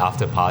had an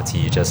after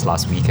party just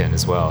last weekend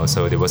as well.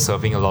 So they were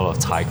serving a lot of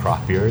Thai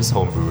craft beers,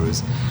 home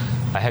brews.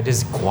 I had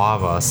this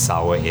guava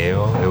sour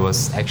ale. It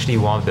was actually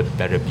one of the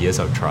better beers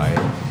I've tried.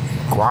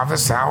 Guava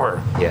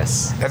sour.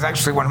 Yes. That's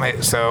actually one of my.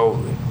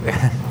 So,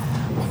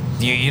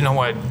 you know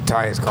what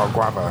Thai is called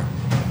guava?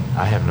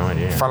 I have no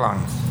idea.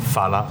 Phalang.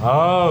 Fala.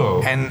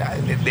 Oh. And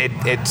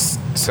it's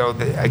so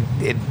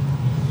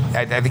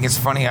I think it's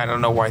funny. I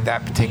don't know why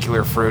that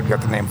particular fruit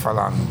got the name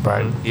phalang,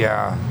 but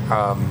yeah,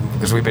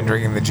 because we've been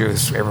drinking the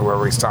juice everywhere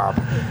we stop.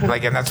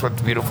 Like, and that's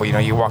what's beautiful. You know,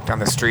 you walk down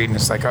the street and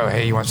it's like, oh,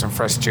 hey, you want some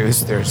fresh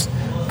juice? There's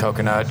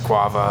coconut,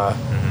 guava,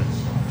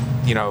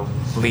 you know,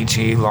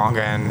 lychee,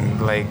 longan,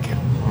 like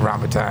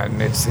rambutan.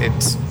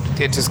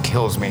 It just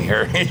kills me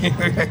here,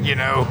 you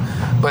know.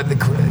 But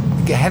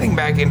heading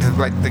back into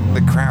like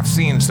the craft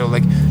scene, so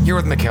like you're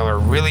with Mikkeller,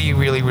 really,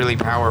 really, really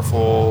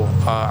powerful.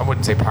 I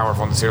wouldn't say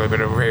powerful necessarily, but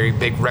a very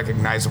big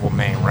recognizable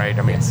name, right?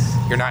 I mean,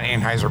 you're not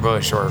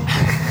Anheuser-Busch or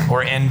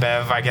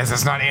InBev. I guess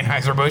it's not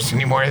Anheuser-Busch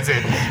anymore, is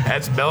it?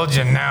 That's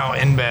Belgian now,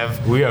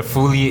 InBev. We are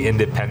fully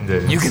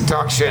independent. You can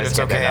talk shit. It's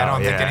okay. I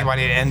don't think yeah.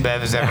 anybody at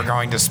InBev is ever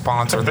going to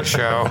sponsor the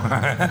show.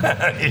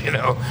 You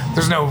know,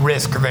 there's no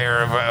risk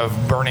there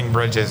of burning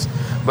bridges.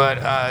 But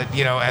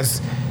you know,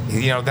 as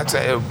you know, that's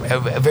a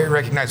very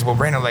recognizable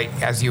brand. And like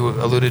as you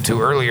alluded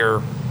to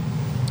earlier,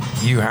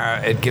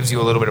 it gives you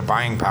a little bit of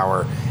buying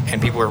power,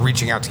 and people are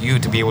reaching out to you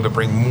to be able to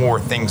bring more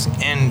things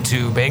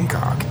into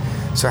Bangkok.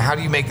 So how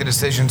do you make the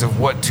decisions of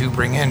what to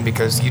bring in?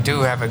 Because you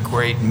do have a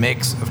great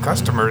mix of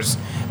customers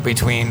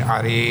between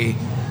Ari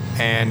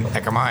and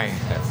Ekamai.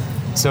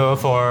 So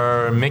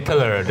for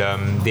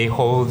Mikkeller, they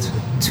hold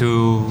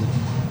 2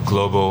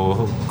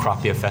 global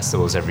craft beer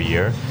festivals every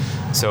year.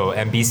 So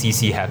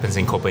MBCC happens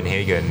in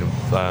Copenhagen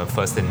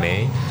first in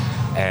May,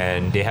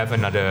 and they have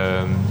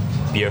another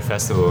beer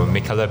festival,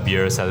 Mikkeller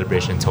Beer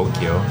Celebration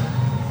Tokyo,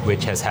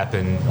 which has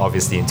happened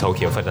obviously in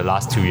Tokyo for the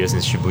last 2 years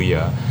in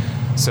Shibuya.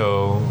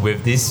 So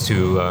with these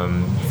two,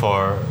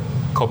 for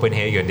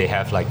Copenhagen, they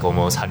have like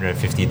almost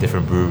 150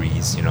 different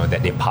breweries, you know,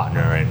 that they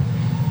partner, and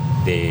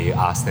they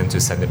ask them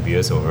to send the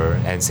beers over.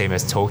 And same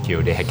as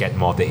Tokyo, they get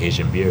more of the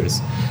Asian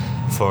beers.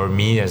 For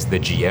me as the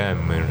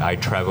GM, I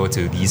travel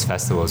to these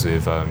festivals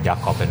with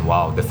Jakob and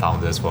Wow, the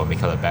founders for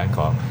Mikkeller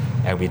Bangkok,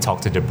 and we talk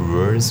to the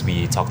brewers,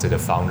 we talk to the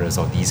founders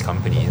of these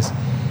companies,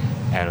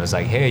 and I was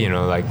like, hey, you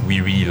know, like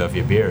we really love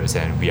your beers,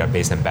 and we are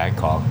based in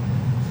Bangkok.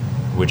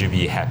 Would you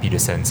be happy to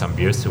send some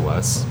beers to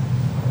us?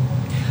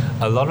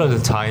 A lot of the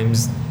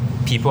times,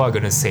 people are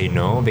going to say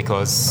no,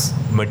 because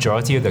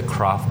majority of the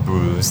craft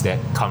brews that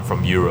come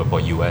from Europe or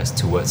US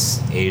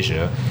towards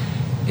Asia,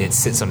 it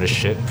sits on the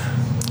ship.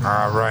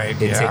 Right.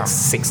 It takes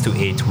 6 to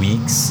 8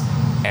 weeks,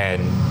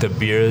 and the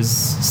beers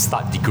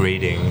start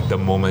degrading the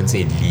moment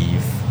they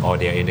leave or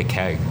they're in the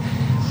keg.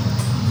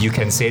 You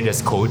can say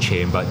there's cold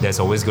chain, but there's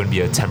always going to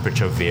be a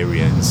temperature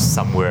variance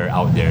somewhere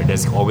out there.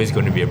 There's always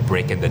going to be a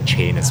break in the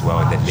chain as well,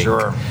 in the link.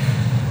 Sure.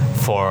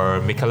 For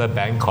Mikkeller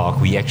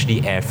Bangkok, we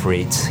actually air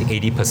freight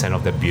 80%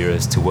 of the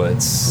beers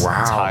towards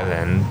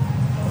Thailand.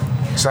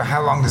 So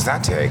how long does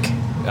that take?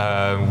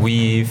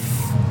 We've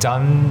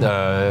done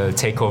a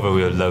takeover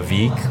with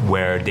Lavik,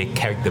 where they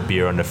carry the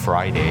beer on the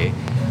Friday,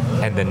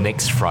 and the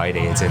next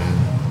Friday it's in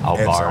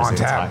our bars. On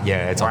tap.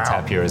 It's on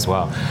tap here as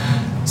well.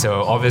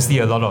 So obviously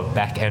a lot of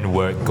back-end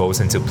work goes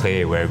into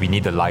play, where we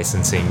need the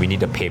licensing, we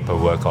need the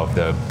paperwork of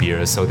the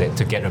beers, so that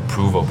to get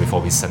approval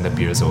before we send the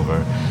beers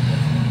over.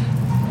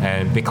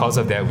 And because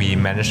of that, we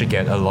managed to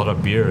get a lot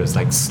of beers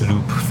like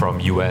Sloop from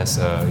US,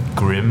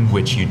 Grim,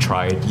 which you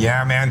tried.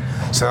 Yeah, man.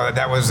 So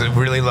that was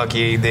really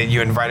lucky that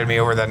you invited me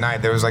over that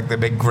night. There was like the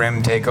big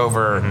Grim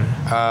takeover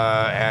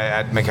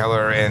at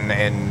Mikkeller in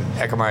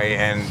Ekamai,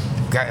 and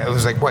it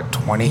was like, what,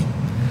 20?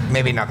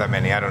 Maybe not that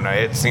many. I don't know.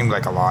 It seemed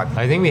like a lot.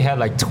 I think we had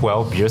like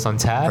 12 beers on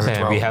tap, and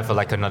 12? we have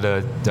like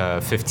another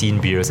 15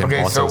 beers in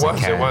bottles so and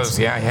cans. It was.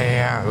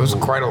 Yeah. It was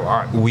quite a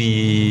lot.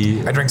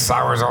 I drank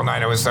sours all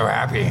night. I was so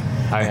happy.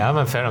 I'm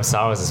a fan of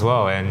sours as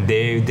well, and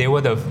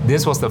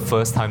this was the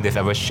first time they've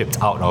ever shipped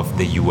out of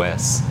the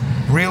US.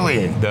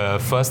 Really? The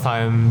first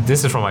time,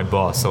 this is from my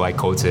boss, so I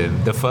quote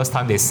him. The first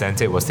time they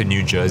sent it was to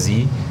New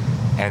Jersey,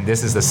 and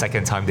this is the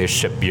second time they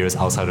ship beers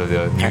outside of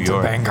New York.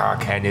 To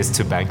Bangkok. And it's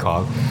to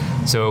Bangkok.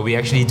 So we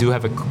actually do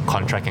have a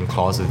contract and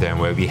clause with them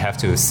where we have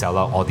to sell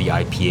out all the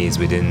IPAs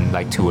within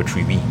like 2 or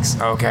 3 weeks.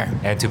 Okay.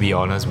 And to be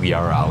honest, we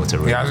are out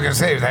already. Yeah, I was going to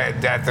say,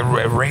 that at the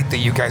rate that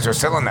you guys are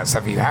selling that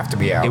stuff, you have to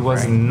be out. It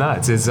was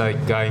nuts. It's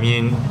like, I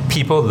mean,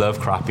 people love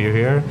craft beer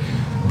here.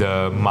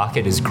 The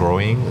market is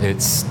growing.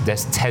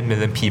 There's 10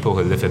 million people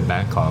who live in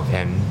Bangkok,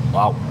 and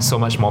wow, so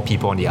much more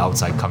people on the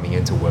outside coming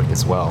into work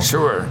as well.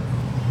 Sure.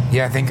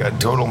 Yeah, I think a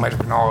total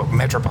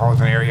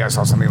metropolitan area, I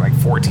saw something like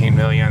 14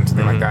 million,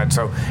 something like that.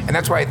 So, and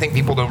that's why I think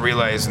people don't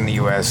realize in the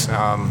U.S.,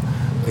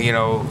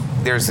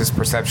 there's this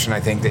perception, I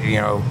think, that,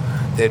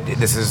 that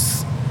this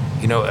is,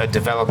 a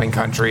developing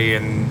country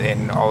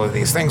and all of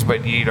these things.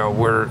 But,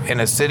 we're in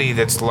a city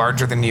that's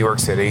larger than New York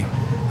City.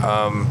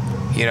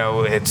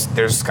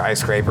 There's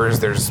skyscrapers,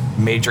 there's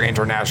major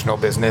international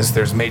business,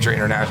 there's major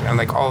international, and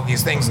like all of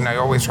these things. And I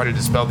always try to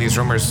dispel these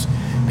rumors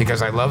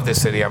because I love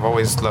this city. I've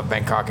always loved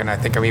Bangkok, and I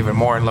think I'm even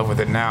more in love with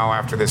it now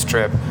after this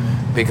trip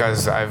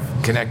because I've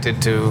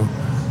connected to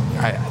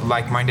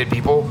like-minded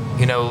people.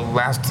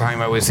 Last time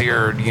I was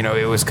here,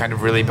 it was kind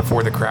of really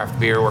before the craft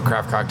beer or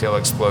craft cocktail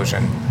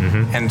explosion.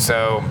 And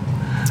so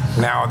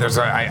now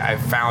I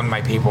found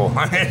my people.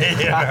 I've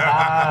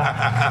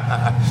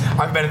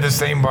been at the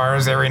same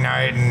bars every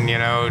night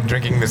and,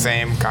 drinking the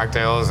same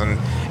cocktails and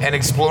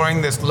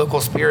exploring this local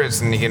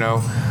spirits and,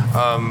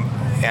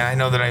 and I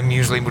know that I'm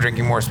usually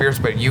drinking more spirits,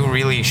 but you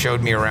really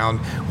showed me around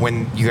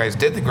when you guys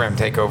did the Grimm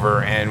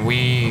takeover, and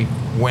we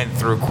went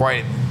through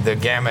quite the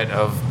gamut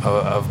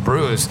of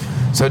brews.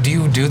 So do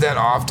you do that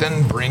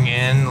often? Bring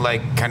in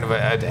like kind of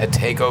a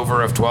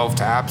takeover of 12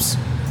 taps?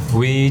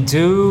 We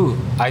do.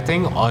 I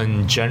think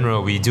on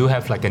general, we do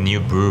have like a new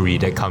brewery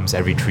that comes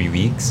every 3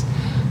 weeks.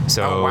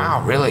 So, oh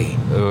wow, really?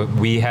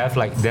 We have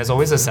there's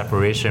always a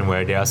separation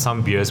where there are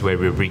some beers where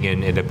we bring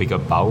in a bigger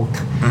bulk.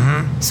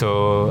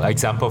 So,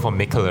 example for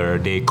Mikkeller,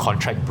 they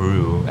contract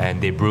brew and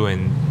they brew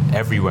in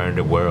everywhere in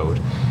the world.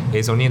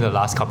 It's only in the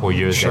last couple of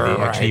years that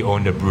they actually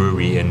own the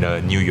brewery in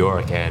New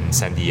York and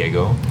San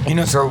Diego.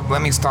 So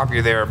let me stop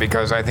you there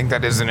because I think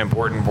that is an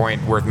important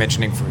point worth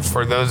mentioning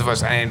for those of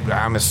us, and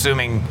I'm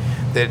assuming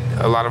that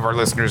a lot of our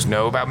listeners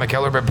know about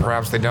Mikkeller, but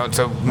perhaps they don't.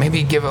 So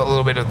maybe give a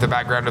little bit of the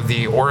background of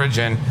the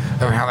origin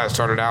of how that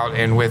started out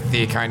and with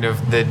the kind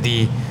of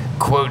the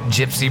quote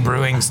gypsy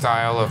brewing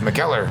style of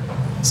Mikkeller.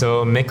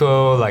 So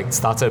Mikko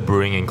started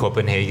brewing in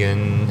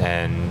Copenhagen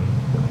and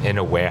in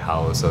a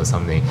warehouse or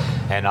something,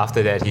 and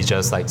after that he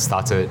just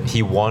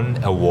he won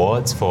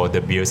awards for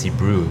the beers he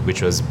brewed,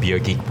 which was Beer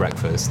Geek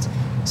Breakfast.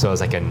 So it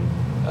was like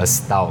a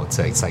stout,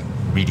 so it's like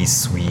really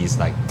sweet,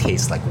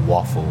 tastes like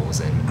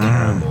waffles and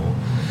caramel.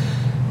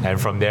 And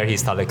from there he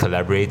started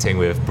collaborating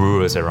with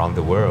brewers around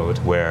the world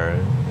where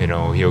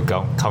he'll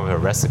come with a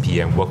recipe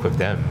and work with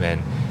them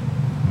and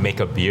make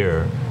a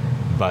beer.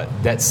 But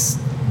that's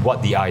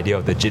what the idea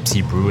of the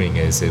gypsy brewing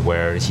is,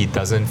 where he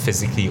doesn't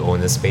physically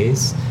own a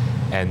space,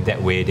 and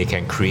that way they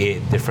can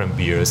create different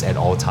beers at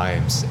all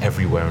times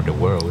everywhere in the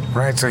world.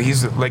 Right, so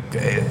he's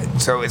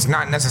so it's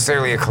not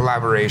necessarily a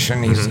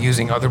collaboration. He's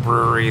using other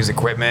breweries'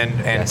 equipment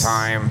and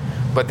time,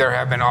 but there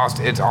have been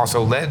it's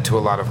also led to a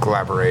lot of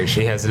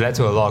collaboration. It has led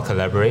to a lot of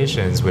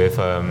collaborations with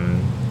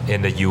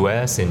in the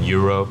US, in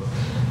Europe.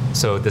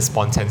 So the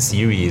Spontan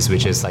series,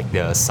 which is like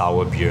the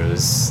sour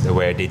beers,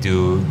 where they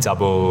do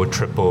double,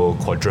 triple,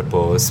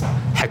 quadruples,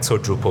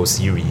 hexadruple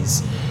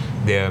series.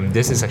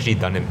 This is actually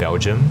done in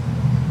Belgium.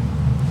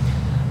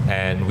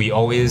 And we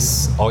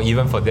always, or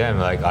even for them,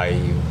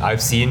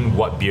 I've seen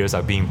what beers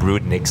are being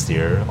brewed next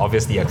year.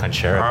 Obviously, I can't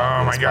share it.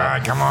 Oh my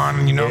God, come on,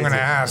 I'm going to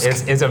ask.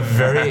 It's a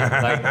very,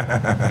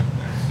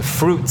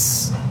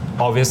 fruits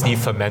obviously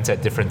ferment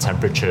at different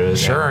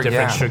temperatures and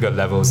different sugar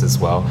levels as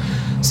well.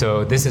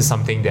 So this is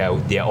something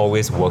that they're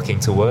always working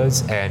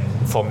towards. And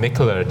for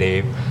Mikkeller,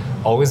 they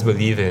always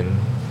believe in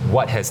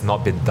what has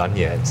not been done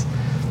yet.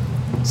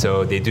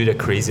 So they do the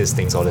craziest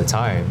things all the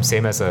time.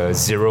 Same as a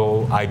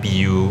 0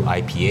 IBU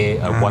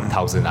IPA, a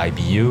 1000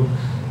 IBU,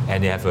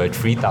 and they have a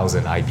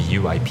 3000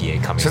 IBU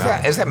IPA coming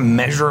out. Is that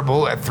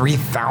measurable at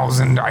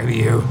 3000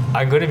 IBU?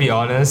 I'm going to be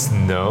honest,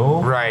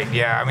 no. Right,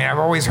 yeah. I mean, I've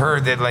always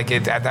heard that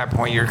at that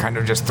point you're kind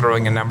of just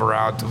throwing a number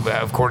out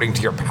according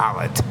to your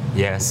palate.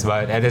 Yes,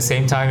 but at the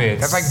same time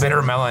that's like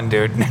bitter melon,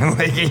 dude.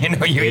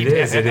 It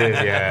is,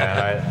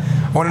 yeah.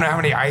 I want to know how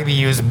many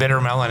IBUs bitter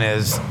melon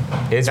is.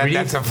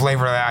 That's a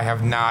flavor that I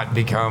have not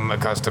become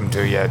accustomed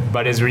to yet.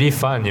 But it's really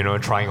fun,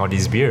 trying all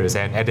these beers.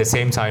 And at the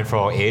same time,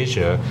 for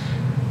Asia,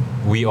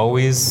 we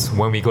always,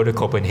 when we go to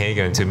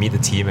Copenhagen to meet the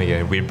team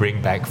again, we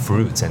bring back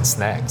fruits and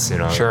snacks.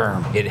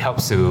 Sure. It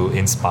helps to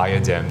inspire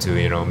them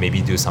to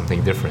maybe do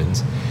something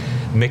different.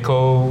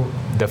 Mikko,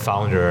 the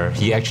founder,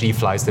 he actually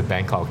flies to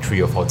Bangkok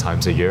 3 or 4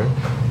 times a year.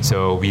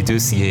 So we do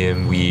see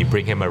him. We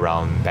bring him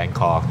around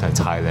Bangkok and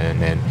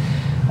Thailand, and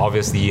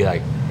obviously,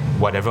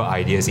 whatever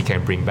ideas he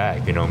can bring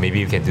back, maybe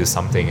you can do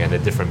something and a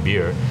different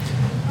beer.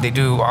 They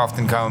do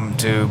often come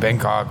to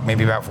Bangkok,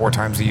 maybe about 4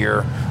 times a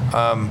year.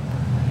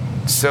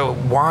 So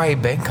why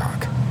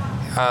Bangkok?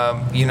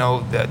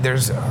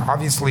 There's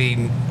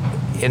obviously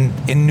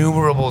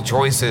innumerable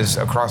choices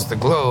across the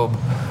globe.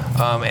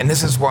 And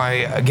this is why,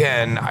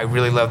 again, I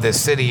really love this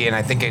city, and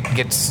I think it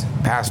gets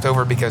passed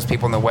over because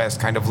people in the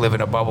West kind of live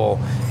in a bubble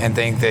and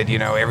think that,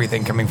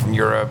 everything coming from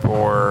Europe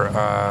or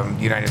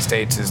United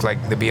States is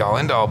like the be-all,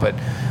 end-all. But,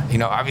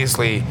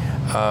 obviously,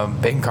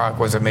 Bangkok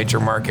was a major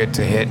market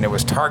to hit, and it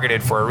was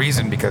targeted for a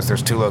reason because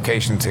there's 2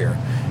 locations here.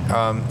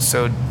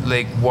 So,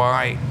 like,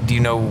 why? Do you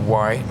know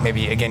why?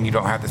 Maybe again, you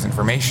don't have this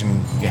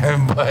information,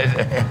 but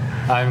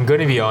I'm going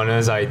to be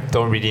honest. I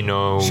don't really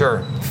know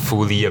Sure.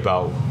 fully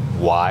about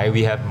why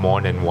we have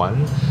more than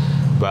one.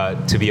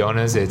 But to be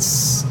honest,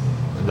 it's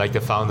like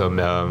the founder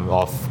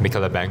of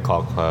Mikkeller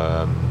Bangkok,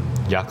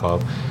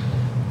 Jakob.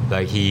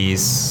 Like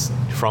he's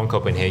from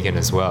Copenhagen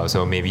as well,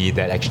 so maybe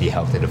that actually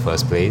helped in the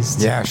first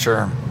place. yeah,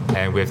 sure.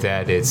 And with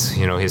that, it's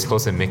he's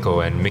close to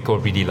Mikko, and Mikko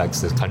really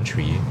likes the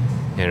country.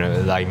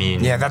 I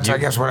mean. Yeah, that's I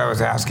guess what I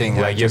was asking.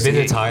 Like you've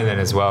been to Thailand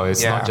as well.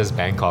 It's Yeah. not just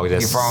Bangkok. You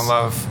fall in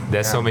love.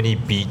 There's Yeah. so many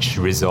beach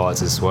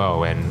resorts as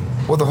well, and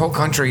Well, the whole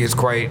country is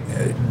quite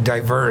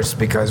diverse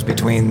because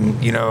between,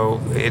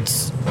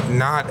 it's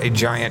not a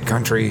giant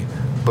country,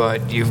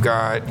 but you've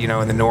got,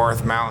 in the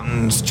north,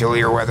 mountains,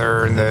 chillier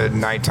weather in the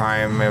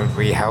nighttime, it would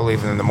be hell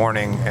even in the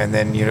morning. And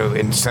then,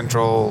 in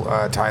central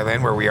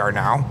Thailand, where we are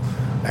now,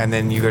 and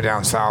then you go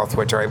down south,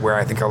 where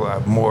I think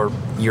more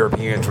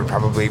Europeans would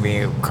probably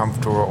be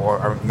comfortable,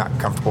 or not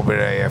comfortable,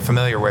 but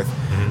familiar with,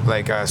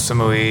 like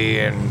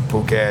Samui and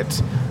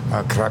Phuket,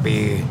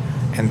 Krabi.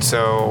 And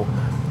so,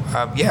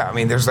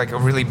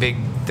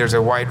 there's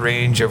a wide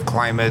range of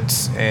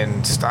climates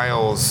and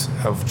styles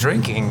of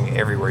drinking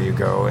everywhere you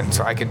go. And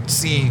so I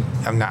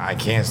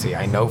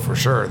know for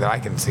sure that I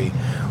can see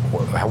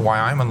why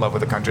I'm in love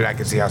with the country. I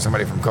can see how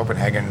somebody from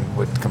Copenhagen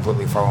would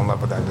completely fall in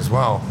love with that as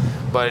well.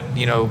 But,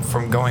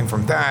 from going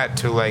from that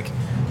to like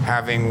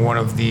having one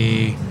of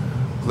the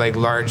like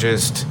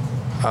largest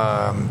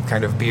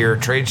kind of beer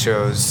trade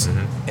shows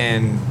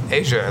in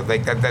Asia,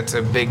 like that's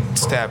a big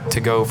step to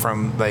go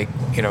from like,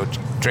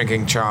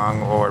 drinking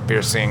Chang or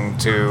beer sing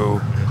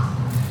to,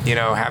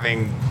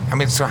 having,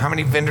 so how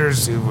many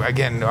vendors,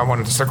 again, I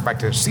wanted to circle back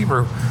to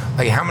Seabrew,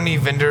 like how many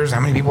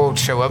people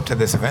show up to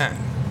this event?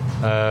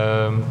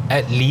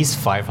 at least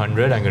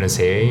 500, I'm going to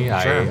say.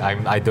 Sure.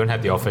 I don't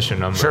have the official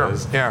numbers. Sure,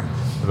 yeah.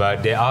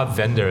 But there are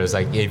vendors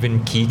like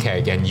even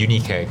KeyKeg and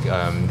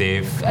Unikeg.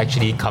 They've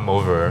actually come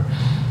over,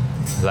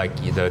 like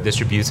the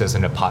distributors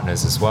and the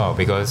partners as well,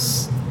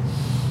 because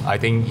I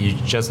think you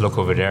just look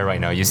over there right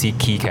now, you see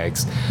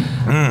KeyKegs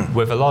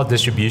with a lot of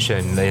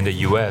distribution in the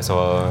US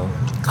or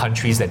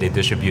countries that they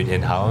distribute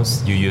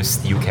in-house. You use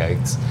steel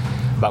kegs.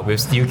 But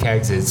with steel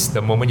kegs, it's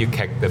the moment you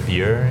keg the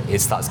beer,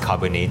 it starts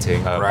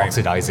carbonating, Right.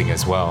 oxidizing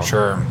as well.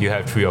 Sure. You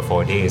have 3 or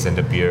 4 days and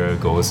the beer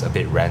goes a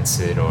bit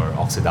rancid or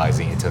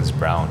oxidizing, it turns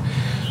brown.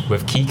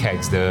 With key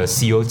kegs, the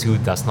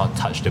CO2 does not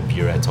touch the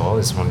beer at all.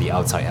 It's from the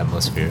outside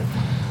atmosphere.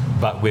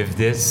 But with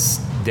this,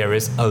 there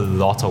is a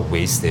lot of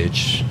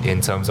wastage in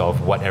terms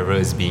of whatever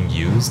is being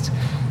used.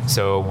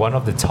 So one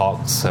of the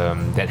talks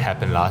that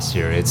happened last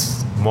year,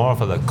 it's more of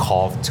a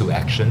call to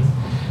action.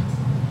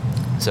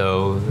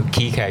 So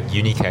KeyKeg,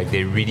 Unikeg,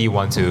 they really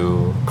want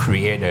to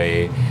create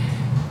a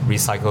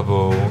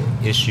recyclable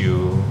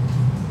issue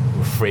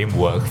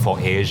framework for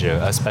Asia,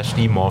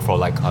 especially more for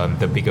like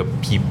the bigger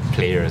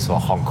players for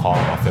Hong Kong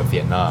or for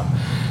Vietnam.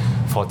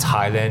 For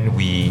Thailand,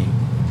 we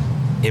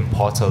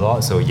import a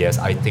lot, so yes,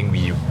 I think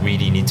we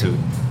really need to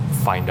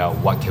find out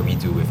what can we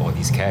do with all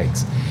these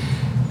kegs.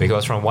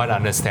 Because from what I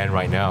understand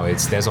right now,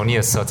 there's only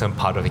a certain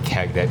part of the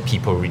keg that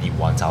people really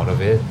want out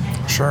of it.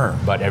 Sure.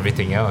 But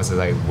everything else is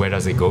like, where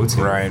does it go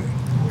to? Right.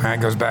 And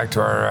it goes back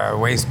to our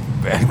waste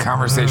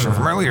conversation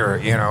from earlier,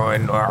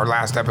 in our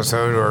last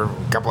episode or a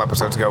couple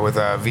episodes ago with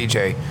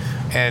VJ.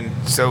 And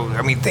so,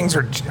 things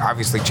are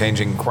obviously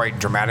changing quite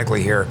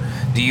dramatically here.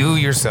 Do you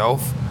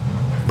yourself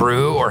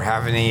brew or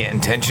have any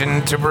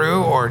intention to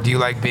brew, or do you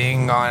like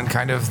being on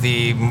kind of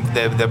the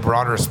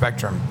broader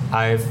spectrum?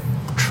 I've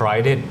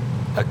tried it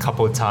a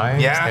couple of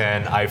times,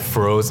 and I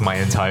froze my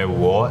entire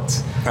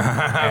wort.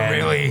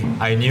 Really?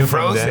 I knew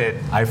from Froze that, it?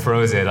 I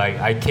froze it.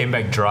 I came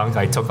back drunk.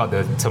 I took out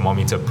the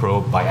thermometer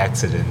probe by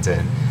accident,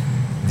 and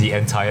the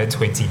entire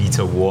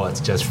 20-liter wort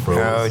just froze.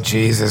 Oh,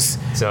 Jesus.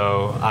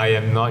 So I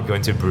am not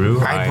going to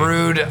brew. I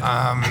brewed,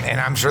 and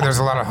I'm sure there's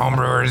a lot of home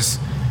brewers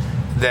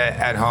that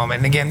at home.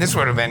 And again, this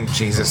would have been,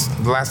 Jesus,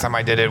 the last time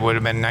I did it would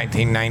have been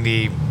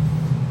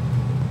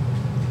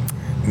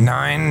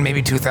 1999,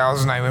 maybe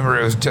 2000. I remember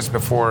it was just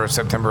before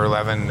September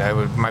 11.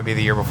 It might be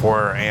the year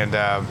before. And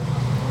I'd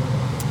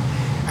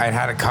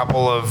had a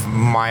couple of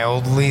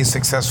mildly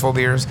successful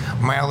beers.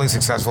 Mildly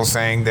successful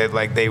saying that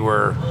like they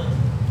were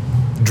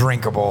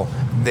drinkable.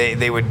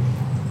 They would...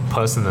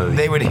 Personally,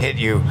 they would hit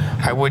you.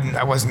 I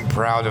wasn't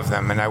proud of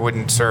them, and I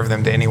wouldn't serve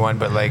them to anyone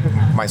but like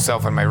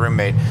myself and my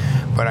roommate.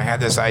 But I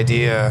had this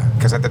idea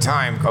because at the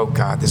time, oh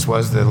God, this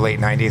was the late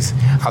 '90s.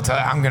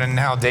 I'm gonna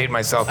now date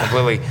myself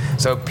completely.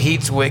 So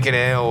Pete's Wicked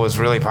Ale was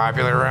really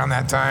popular around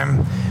that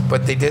time,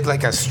 but they did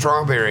like a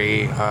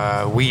strawberry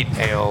wheat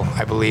ale,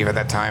 I believe, at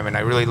that time. And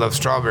I really love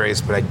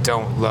strawberries, but I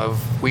don't love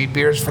wheat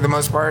beers for the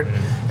most part.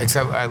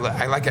 Except I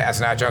like it as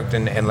an adjunct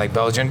in like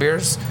Belgian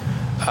beers.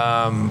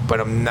 But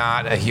I'm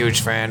not a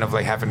huge fan of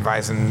like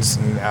Hefeweizens,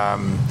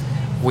 and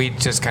wheat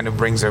just kind of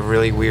brings a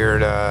really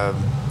weird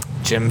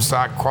gym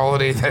sock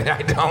quality that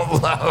I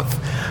don't love.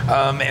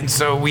 And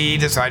so we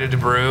decided to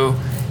brew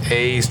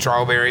a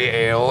strawberry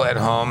ale at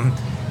home,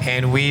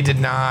 and we did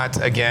not,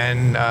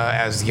 again,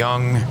 as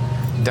young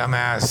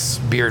dumbass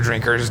beer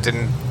drinkers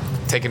didn't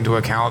take into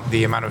account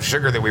the amount of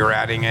sugar that we were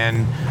adding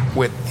in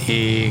with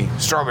the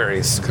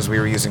strawberries, because we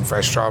were using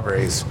fresh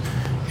strawberries.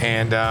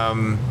 And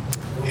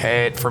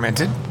it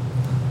fermented,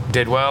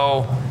 did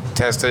well,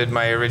 tested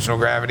my original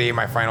gravity,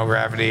 my final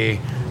gravity.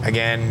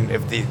 Again,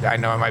 I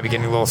know I might be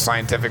getting a little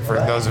scientific for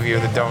those of you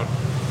that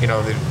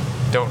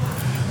don't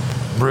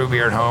brew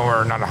beer at home or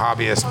are not a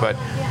hobbyist, but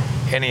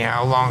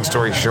anyhow, long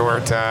story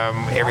short,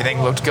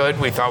 everything looked good.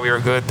 We thought we were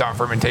good, thought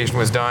fermentation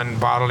was done,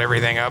 bottled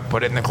everything up,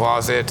 put it in the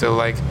closet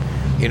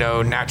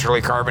to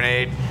naturally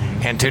carbonate.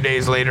 And 2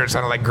 days later, it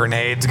sounded like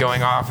grenades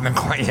going off. And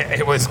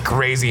it was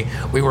crazy.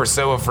 We were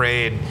so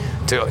afraid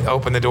to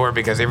open the door,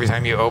 because every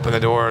time you open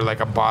the door, like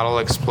a bottle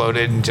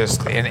exploded,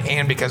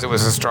 and because it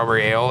was a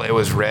strawberry ale, it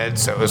was red.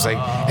 So it was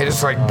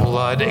like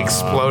blood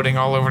exploding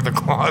all over the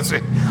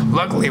closet.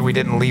 Luckily, we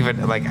didn't leave it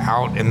like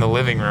out in the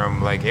living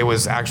room. Like, it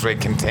was actually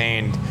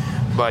contained.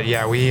 But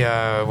yeah,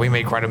 we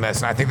made quite a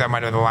mess, and I think that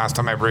might have been the last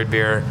time I brewed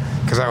beer,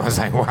 because I was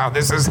like, wow,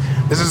 this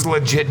is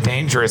legit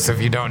dangerous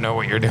if you don't know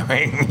what you're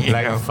doing.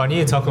 Funny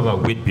you talk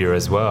about wheat beer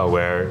as well,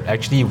 where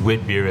actually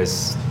wheat beer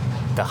is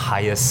the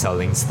highest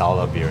selling style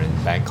of beer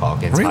in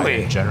Bangkok and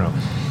Thailand in general.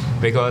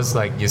 Because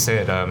like you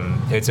said,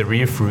 it's a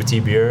really fruity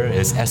beer,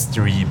 it's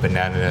estery,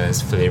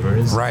 bananas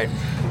flavors. Right.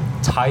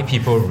 Thai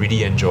people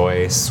really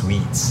enjoy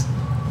sweets.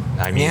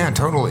 I mean, yeah,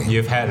 totally.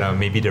 You've had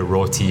maybe the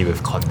roti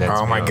with condensed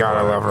milk. Oh my God,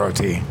 I love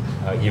roti.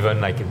 Even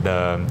like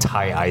the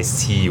Thai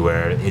iced tea,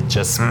 where it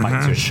just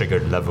spikes your sugar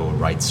level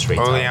right straight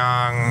up.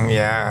 Oolong,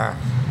 yeah.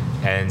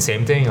 And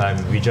same thing,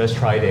 we just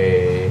tried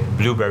a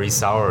blueberry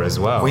sour as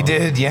well. We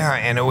did, yeah,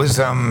 and it was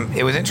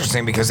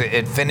interesting because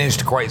it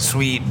finished quite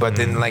sweet, but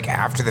then like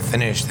after the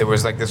finish, there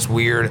was like this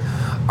weird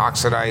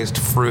oxidized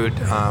fruit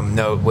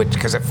note,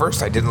 because at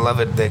first I didn't love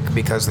it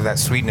because of that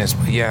sweetness,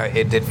 but yeah,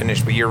 it did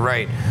finish. But you're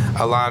right,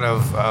 a lot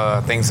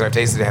of things that I've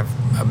tasted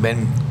have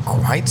been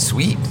quite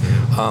sweet.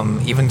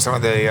 Even some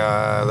of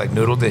the like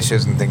noodle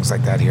dishes and things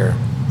like that here.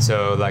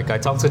 So like I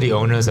talked to the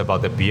owners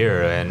about the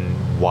beer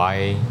and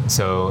why.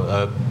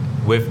 So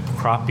with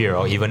craft beer,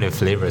 or even with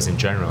flavors in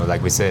general,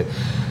 like we said,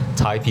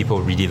 Thai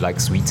people really like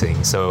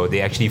sweeting, so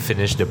they actually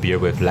finish the beer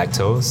with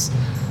lactose.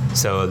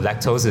 So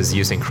lactose is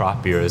used in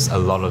craft beers a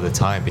lot of the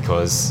time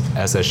because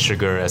as a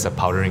sugar, as a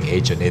powdering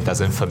agent, it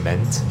doesn't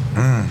ferment.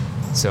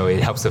 So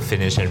it helps to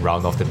finish and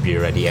round off the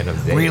beer at the end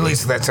of the day. Really?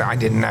 So I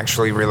didn't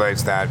actually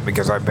realize that,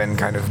 because I've been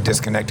kind of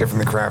disconnected from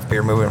the craft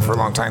beer movement for a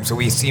long time. So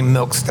we see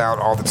milk stout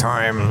all the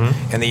time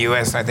in the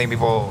U.S. And I think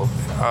people,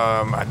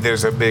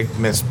 there's a big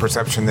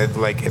misperception that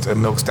like it's a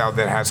milk stout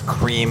that has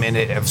cream in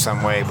it of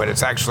some way, but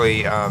it's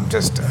actually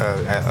just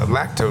a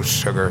lactose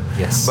sugar.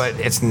 Yes. But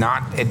it's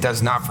not. It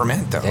does not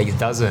ferment though. It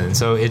doesn't.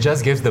 So it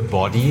just gives the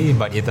body,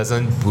 but it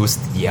doesn't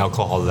boost the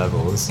alcohol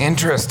levels.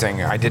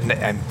 Interesting.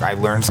 I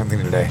learned something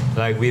today.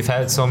 Like we've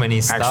had so many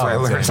stouts. Actually, I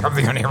learned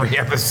something on every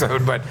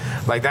episode, but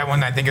like that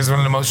one I think is one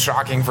of the most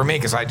shocking for me,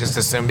 because I just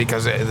assumed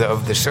because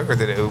of the sugar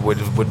that it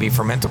would be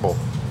fermentable.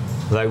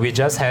 Like we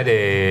just had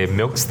a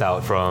milk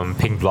stout from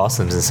Pink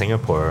Blossoms in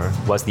Singapore.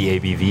 What's the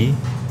ABV?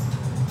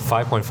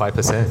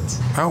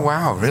 5.5%. Oh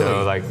wow, really?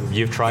 So like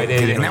you've tried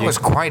it, and that was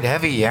quite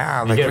heavy,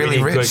 yeah, like you get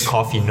really rich. Good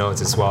coffee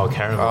notes as well,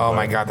 caramel. Oh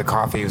my God, the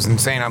coffee was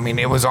insane. I mean,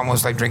 it was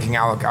almost like drinking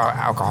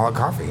alcoholic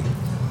coffee.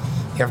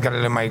 Yeah, I've got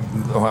it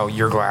in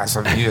your glass.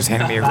 You just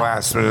handed me your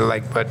glass,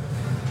 but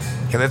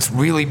yeah, that's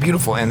really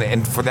beautiful.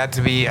 And for that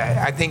to be,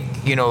 I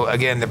think,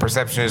 again, the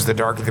perception is the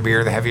darker the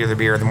beer, the heavier the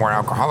beer, the more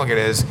alcoholic it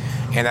is,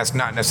 and that's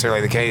not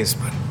necessarily the case.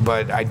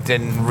 But I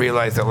didn't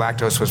realize that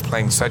lactose was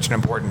playing such an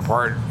important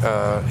part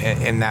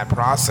in that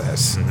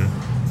process.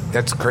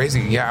 That's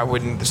crazy. Yeah, I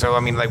wouldn't. So I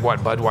mean, like what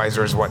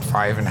Budweiser is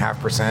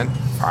 5.5%,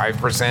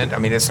 5%. I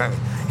mean, it's not.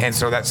 And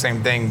so that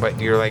same thing, but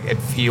you're like, it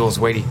feels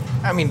weighty.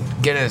 I mean,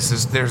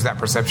 Guinness there's that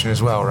perception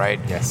as well, right?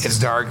 Yes. It's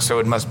dark, so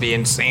it must be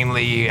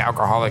insanely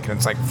alcoholic, and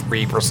it's like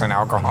 3%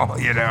 alcohol,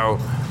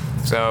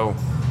 So,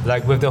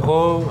 like with the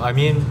whole,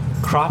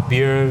 craft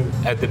beer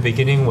at the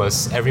beginning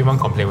everyone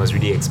complained was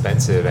really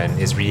expensive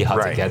and it's really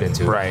hard to get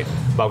into. Right.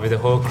 But with the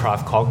whole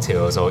craft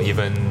cocktails or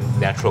even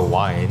natural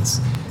wines,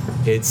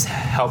 it's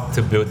helped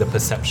to build the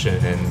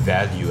perception and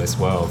value as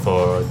well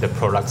for the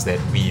products that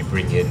we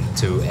bring in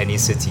to any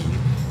city,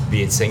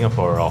 be it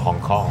Singapore or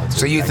Hong Kong.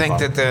 So you think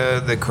that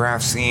the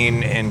craft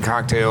scene in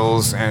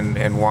cocktails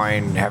and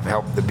wine have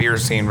helped the beer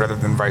scene rather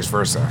than vice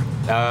versa?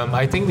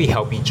 I think we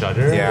help each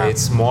other. Yeah.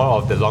 It's more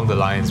of along the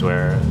lines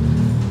where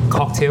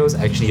cocktails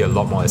actually a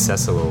lot more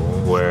accessible,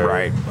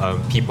 where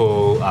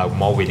people are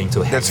more willing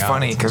to hang out. That's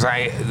funny, because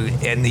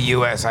in the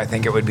U.S. I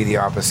think it would be the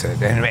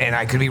opposite, and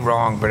I could be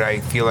wrong, but I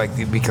feel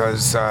like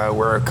because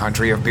we're a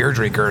country of beer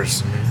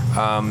drinkers,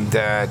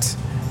 that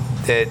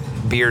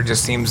beer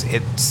just seems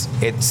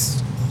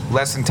it's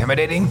less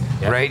intimidating,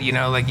 right?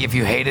 Like if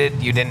you hate it,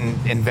 you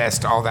didn't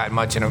invest all that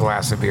much in a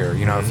glass of beer.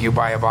 If you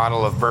buy a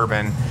bottle of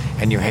bourbon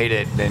and you hate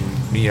it, then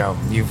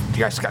you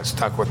guys got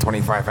stuck with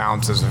 25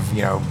 ounces of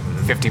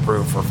 50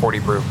 proof or 40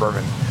 proof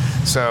bourbon.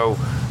 So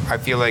I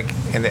feel like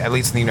at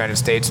least in the United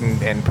States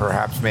and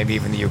perhaps maybe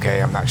even the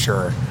UK, I'm not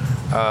sure,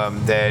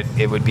 that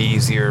it would be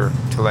easier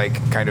to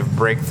like kind of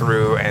break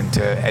through and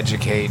to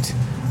educate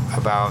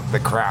about the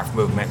craft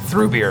movement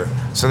through beer.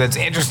 So that's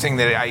interesting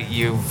that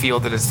you feel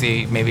that it's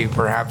maybe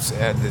perhaps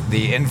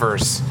the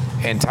inverse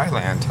in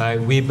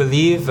Thailand. We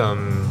believe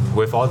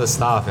with all the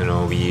staff,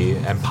 we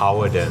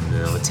empower them,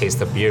 taste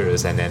the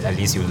beers, and then at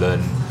least you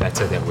learn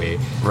better that way.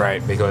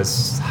 Right.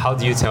 Because how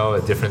do you tell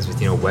the difference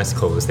between a West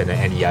Coast and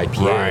an NE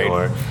IPA,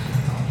 or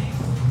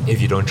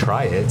if you don't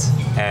try it?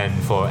 And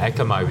for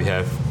Akamai, we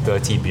have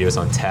 30 beers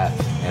on tap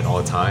at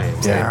all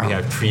times, and we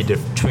have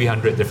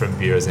 300 different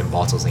beers in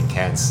bottles and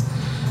cans.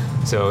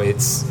 So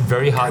it's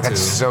very hard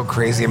That's so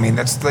crazy.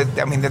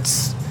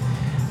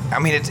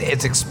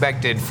 It's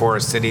expected for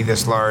a city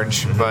this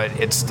large, but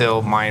it's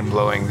still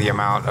mind-blowing the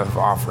amount of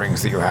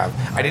offerings that you have.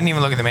 I didn't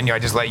even look at the menu. I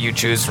just let you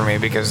choose for me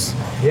because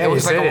it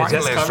was like a wine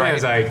just list, right? It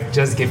was like,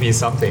 just give me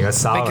something, a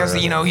sour.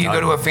 Because, you go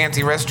to a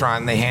fancy restaurant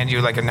and they hand you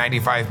like a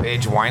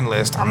 95-page wine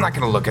list. I'm not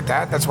going to look at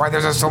that. That's why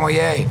there's a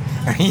sommelier,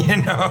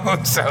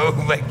 So,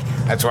 like,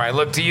 that's why I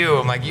look to you.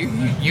 I'm like,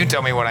 you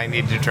tell me what I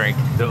need to drink.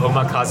 The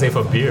omakase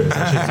for beers.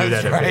 I should do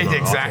that. Right,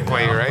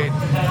 exactly, right?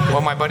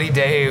 Well, my buddy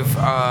Dave,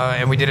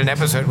 and we did an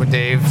episode with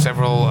Dave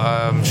several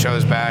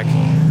shows back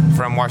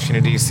from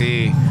Washington,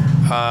 D.C.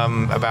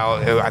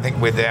 About, I think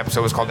the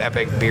episode was called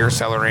Epic Beer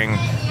Cellaring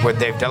with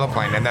Dave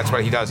Delaplane, and that's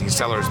what he does. He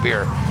cellars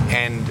beer.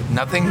 And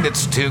nothing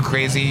that's too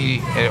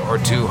crazy or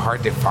too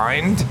hard to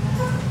find,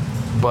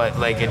 but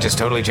like it just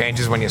totally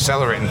changes when you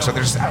cellar it. And so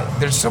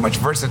there's so much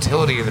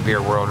versatility in the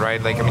beer world,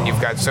 right? Like, you've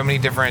got so many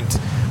different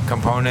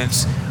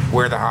components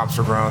where the hops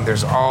are grown.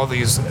 There's all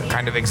these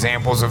kind of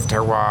examples of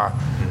terroir,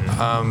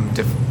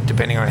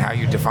 depending on how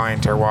you define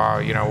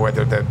terroir,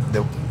 whether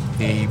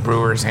the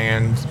brewer's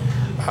hand,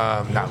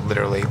 not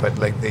literally, but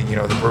like the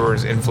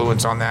brewer's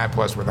influence on that,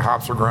 plus where the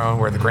hops were grown,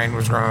 where the grain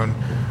was grown,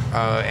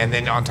 and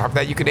then on top of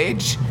that you could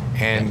age,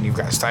 and you've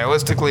got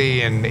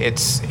stylistically, and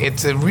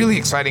it's a really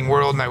exciting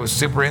world. And I was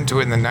super into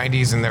it in the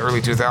 90s and the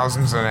early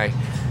 2000s, and I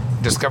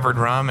discovered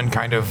rum and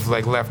kind of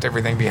like left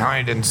everything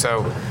behind. And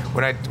so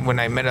when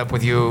I met up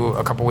with you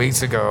a couple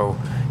weeks ago,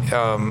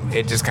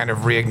 it just kind of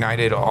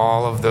reignited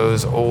all of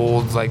those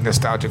old like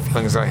nostalgic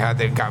feelings I had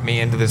that got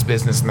me into this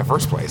business in the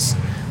first place.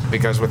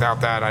 Because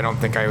without that, I don't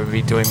think I would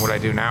be doing what I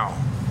do now.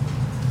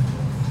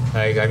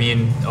 Like,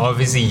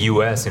 obviously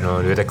US,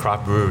 with the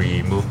craft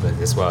brewery movement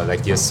as well,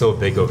 like you're so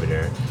big over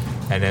there.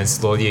 And then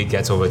slowly it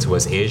gets over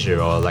towards Asia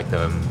or like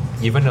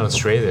even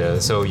Australia.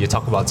 So you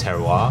talk about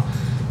terroir.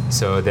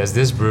 So there's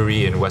this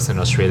brewery in Western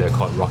Australia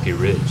called Rocky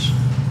Ridge.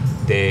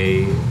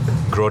 They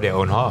grow their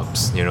own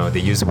hops. They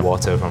use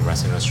water from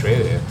Western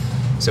Australia.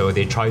 So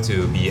they try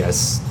to be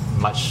as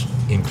much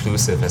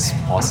inclusive as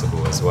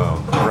possible as well.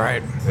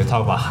 Right. We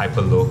talk about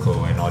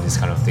hyper-local and all these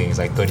kind of things,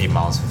 like 30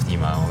 miles, 50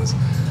 miles.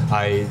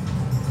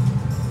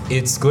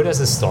 It's good as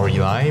a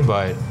storyline,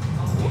 but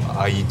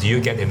do you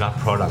get enough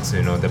products,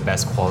 the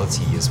best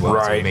quality as well,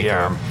 to make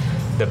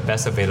the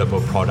best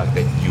available product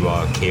that you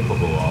are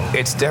capable of?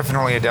 It's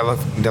definitely a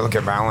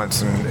delicate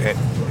balance, and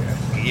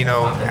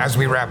as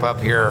we wrap up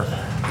here,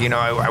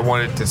 I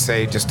wanted to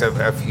say just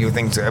a few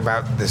things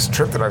about this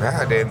trip that I've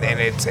had, and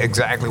it's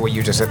exactly what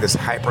you just said, this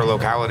hyper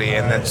locality.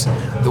 And that's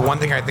the one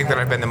thing I think that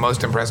I've been the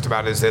most impressed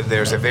about, is that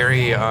there's a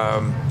very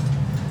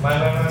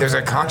there's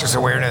a conscious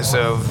awareness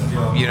of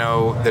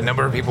the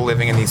number of people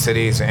living in these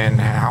cities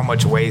and how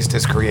much waste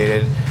is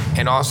created,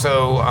 and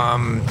also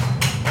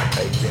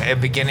a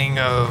beginning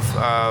of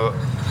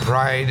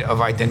pride of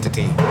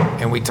identity.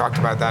 And we talked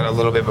about that a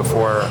little bit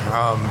before.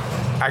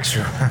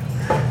 Actually,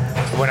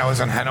 when I was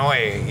in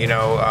Hanoi,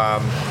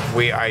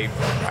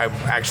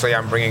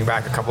 I'm bringing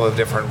back a couple of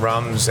different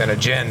rums and a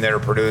gin that are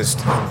produced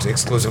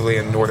exclusively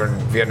in northern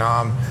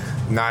Vietnam,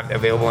 not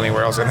available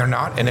anywhere else, and they're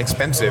not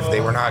inexpensive.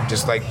 They were not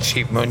just like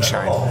cheap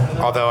moonshine.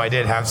 Although I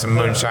did have some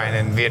moonshine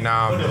in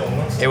Vietnam,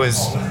 it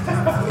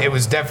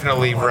was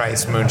definitely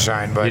rice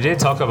moonshine. But you did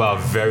talk about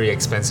very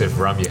expensive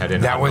rum you had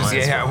in that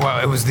Hanoi.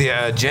 Well, it was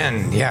the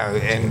gin,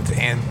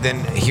 and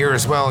then here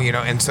as well,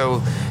 and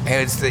so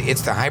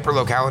it's the hyper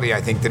locality.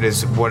 I think that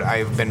is what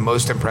I've been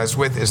most impressed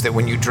with, is that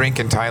when you drink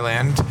in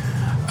Thailand,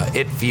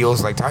 it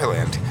feels like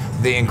Thailand.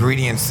 The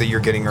ingredients that you're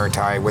getting are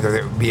Thai, whether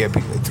it be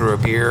through a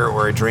beer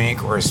or a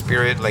drink or a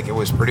spirit, like it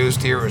was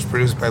produced here, it was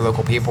produced by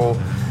local people.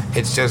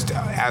 It's just,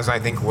 as I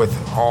think with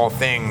all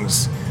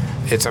things,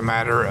 it's a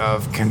matter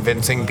of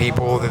convincing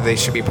people that they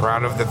should be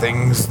proud of the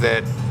things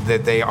that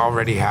they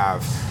already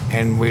have,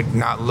 and we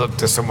not look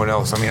to someone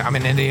else. I'm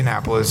in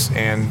Indianapolis,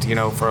 and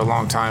for a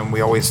long time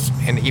we always,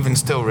 and even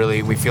still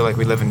really, we feel like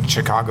we live in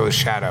Chicago's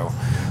shadow.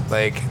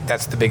 Like,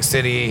 that's the big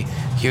city,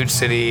 huge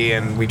city,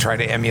 and we try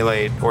to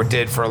emulate, or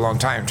did for a long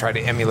time, try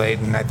to emulate.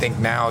 And I think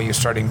now you're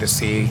starting to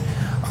see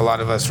a lot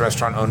of us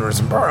restaurant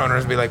owners and bar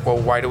owners be like, well,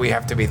 why do we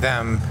have to be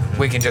them?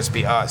 We can just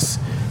be us.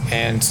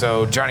 And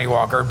so Johnnie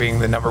Walker being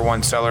the number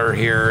one seller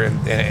here in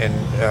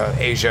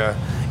Asia,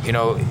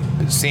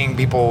 seeing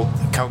people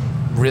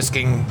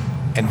risking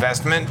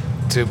investment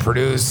to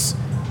produce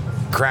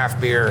craft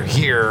beer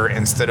here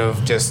instead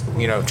of just,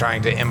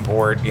 trying to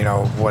import,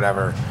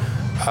 whatever.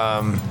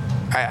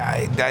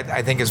 that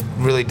I think has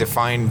really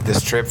defined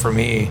this trip for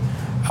me,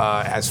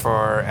 as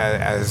far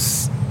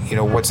as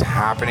what's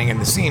happening in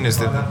the scene is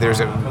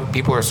that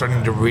people are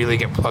starting to really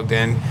get plugged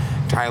in.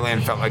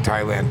 Thailand felt like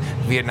Thailand.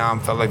 Vietnam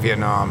felt like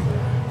Vietnam.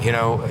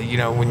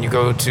 When you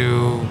go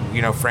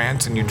to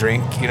France and you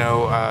drink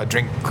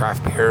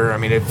craft beer, I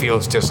mean, it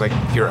feels just like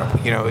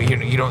Europe. You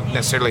don't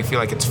necessarily feel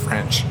like it's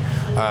French.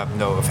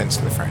 No offense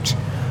to the French.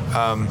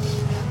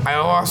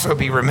 I'll also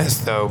be remiss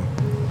though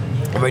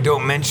if I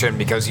don't mention,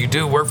 because you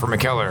do work for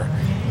Mikkeller,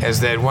 is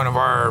that one of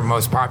our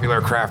most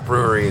popular craft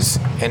breweries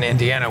in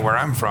Indiana, where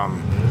I'm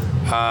from,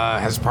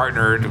 has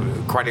partnered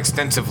quite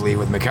extensively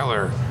with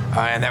Mikkeller,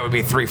 and that would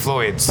be Three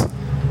Floyds.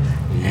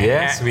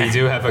 Yes, we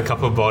do have a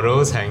couple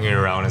bottles hanging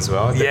around as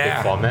well, the big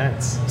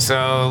formats.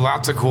 So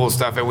lots of cool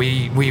stuff, and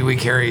we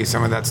carry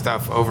some of that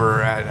stuff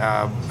over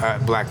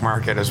at Black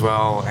Market as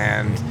well.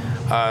 And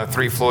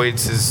Three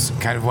Floyds is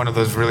kind of one of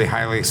those really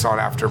highly sought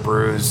after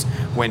brews.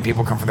 When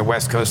people come from the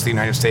West Coast of the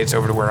United States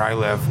over to where I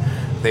live,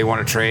 they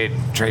want to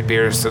trade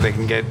beers so they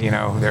can get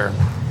their.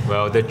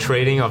 Well, the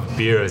trading of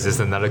beers is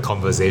another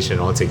conversation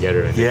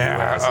altogether. In the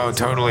US. Oh,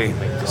 totally.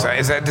 So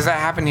does that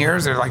happen here?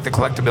 Is there like the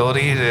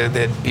collectability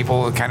that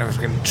people kind of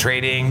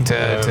trading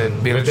to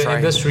be able to try?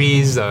 With the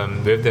industries,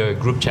 with the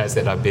group chats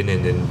that I've been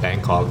in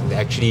Bangkok,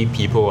 actually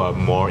people are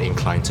more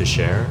inclined to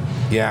share.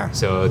 Yeah.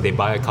 So they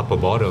buy a couple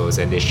bottles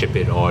and they ship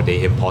it, or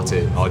they import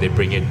it, or they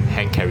bring it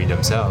hand carry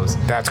themselves.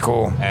 That's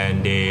cool.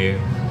 And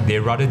they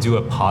rather do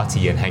a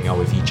party and hang out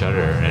with each other,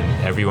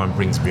 and everyone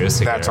brings beers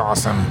together. That's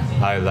awesome.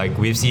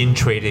 We've seen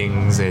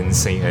tradings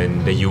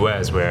in the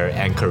US where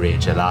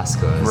Anchorage,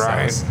 Alaska,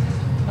 sells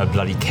a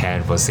bloody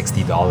can for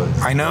 $60.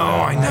 I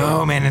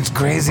know, man, it's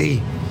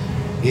crazy.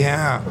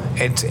 Yeah,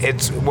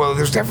 it's well,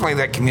 there's definitely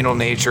that communal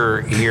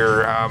nature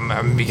here,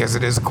 because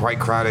it is a quite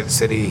crowded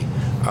city.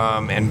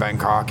 In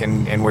Bangkok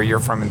and where you're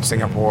from in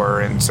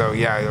Singapore, and so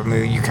I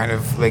mean, you kind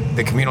of like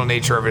the communal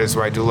nature of it is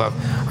what I do love.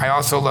 I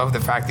also love the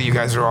fact that you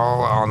guys are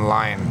all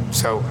online.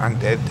 So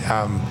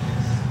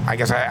I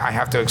guess I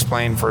have to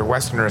explain for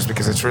Westerners,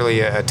 because it's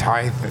really a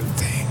Thai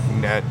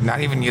thing,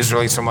 not even used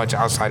really so much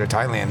outside of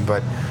Thailand,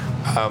 but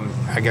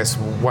I guess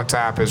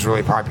WhatsApp is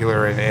really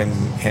popular in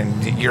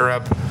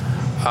Europe,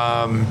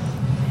 or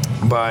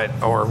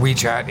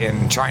WeChat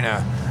in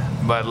China,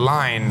 but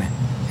Line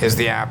is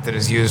the app that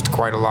is used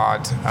quite a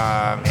lot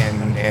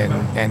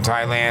in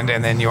Thailand,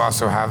 and then you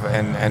also have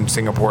in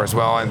Singapore as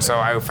well. And so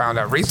I found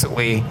out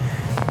recently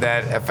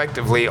that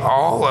effectively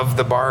all of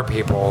the bar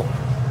people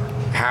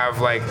have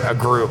like a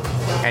group,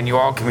 and you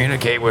all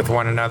communicate with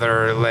one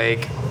another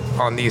like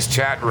on these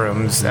chat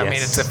rooms. Yes. I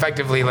mean, it's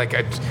effectively like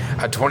a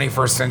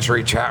 21st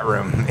century chat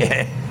room.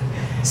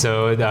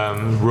 So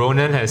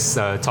Ronan has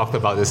talked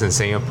about this in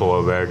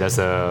Singapore, where there's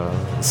a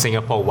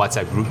Singapore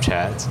WhatsApp group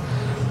chat.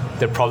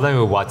 The problem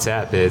with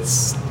WhatsApp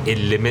is it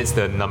limits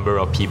the number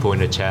of people in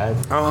the chat.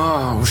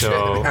 Oh, so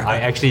shit. I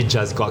actually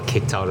just got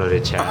kicked out of the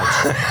chat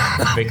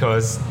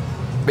because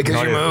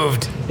you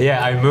moved.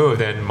 Yeah, I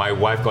moved, and my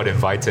wife got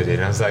invited in.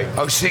 I was like,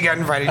 oh, she got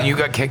invited and you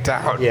got kicked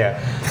out. Yeah.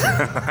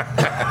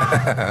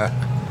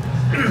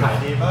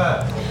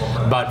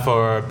 But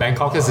for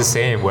Bangkok, it's the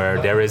same, where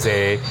there is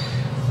a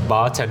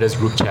bartenders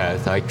group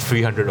chat, like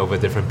 300 over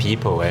different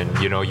people, and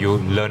you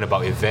learn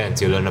about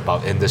events, you learn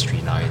about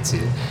industry nights.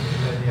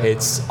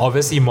 It's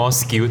obviously more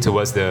skewed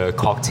towards the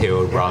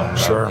cocktail rum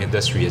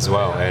industry as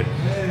well. And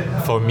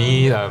for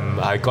me,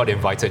 I got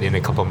invited in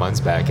a couple months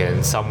back,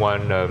 and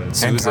someone,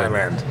 Susan,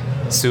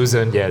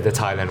 the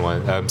Thailand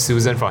one,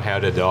 Susan from Hair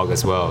the Dog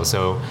as well.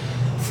 So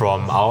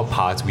from our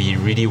part, we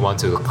really want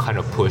to kind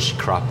of push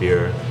craft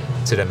beer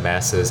to the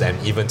masses and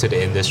even to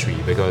the industry,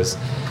 because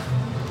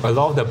a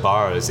lot of the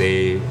bars,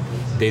 they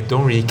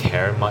don't really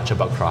care much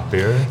about craft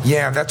beer.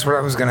 Yeah, that's what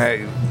I was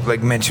gonna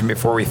mention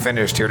before we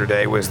finished here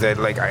today, was that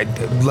I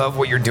love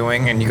what you're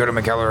doing, and you go to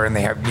Mikkeller and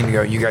they have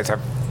you guys have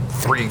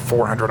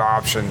 300-400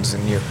 options,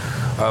 and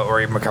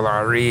or Mikkeller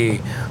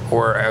Ari,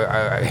 or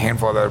a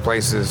handful of other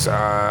places.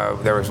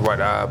 There was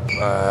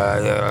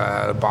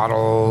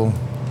bottle.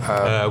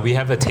 We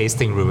have a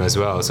tasting room as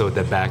well. So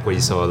the back where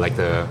you saw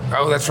the.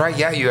 Oh, that's right.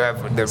 Yeah, you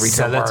have the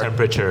retail cellar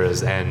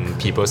temperatures, and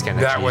people can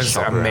actually. That was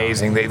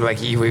amazing. They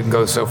you even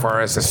go so far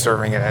as to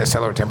serving it at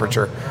cellar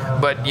temperature,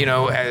 but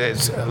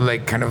it's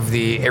kind of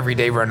the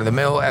everyday run of the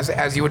mill,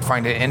 as you would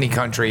find in any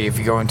country. If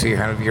you go into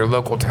kind of your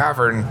local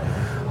tavern,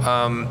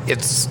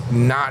 it's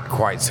not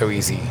quite so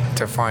easy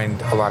to find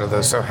a lot of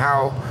those. So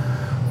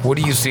what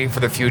do you see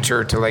for the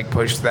future to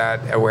push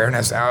that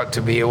awareness out,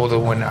 to be able to,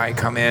 when I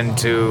come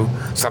into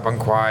Sapang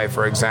Kwai,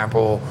 for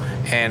example,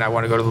 and I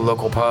want to go to the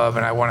local pub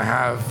and I want to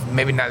have,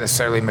 maybe not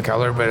necessarily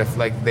Mikkeller, but if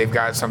they've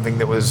got something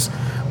that was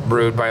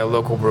brewed by a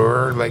local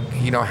brewer,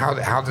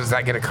 how does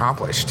that get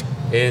accomplished?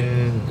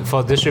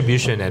 For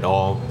distribution at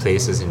all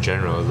places in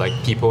general,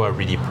 people are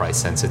really price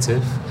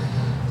sensitive.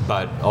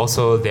 But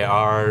also there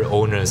are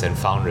owners and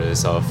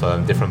founders of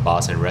different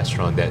bars and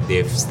restaurants that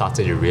they've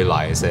started to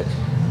realize that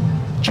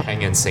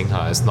Chang and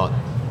Singha is not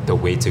the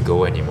way to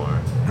go anymore.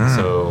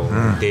 So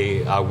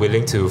they are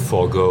willing to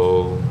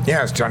forego.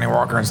 Yeah, it's Johnny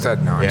Walker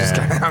instead. No, I'm just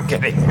kidding. I'm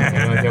kidding.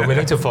 They're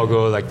willing to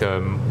forego like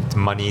the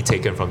money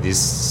taken from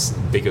these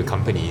bigger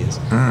companies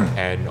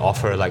and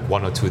offer like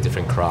one or two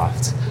different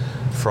crafts.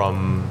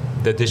 From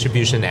the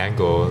distribution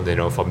angle,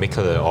 for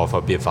Mikkeller or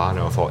for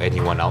Beervana or for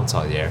anyone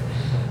outside there,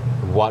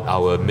 what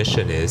our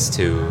mission is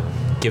to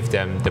give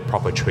them the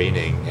proper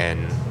training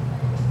and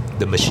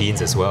the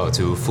machines as well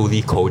to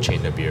fully cold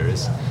chain the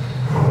beers.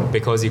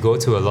 Because you go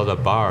to a lot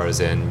of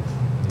bars and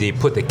they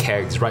put the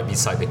kegs right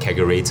beside the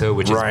kegerator,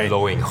 which is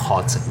blowing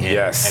hot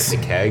air at the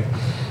keg,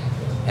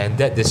 and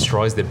that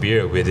destroys the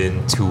beer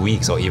within 2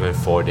 weeks or even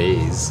 4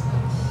 days.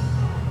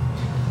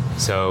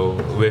 So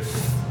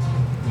with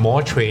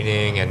more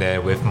training and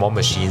then with more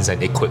machines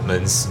and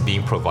equipments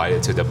being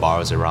provided to the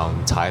bars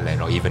around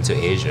Thailand or even to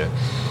Asia,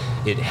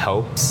 it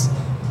helps.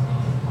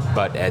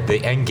 But at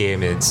the end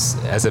game, it's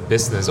as a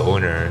business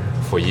owner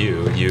for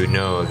you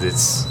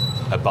it's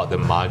about the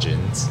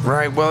margins.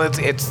 Right. Well,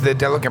 it's the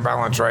delicate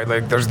balance, right?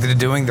 Like there's the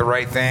doing the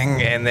right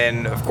thing, and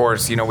then of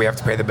course, we have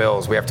to pay the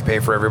bills. We have to pay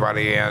for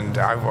everybody, and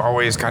I've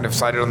always kind of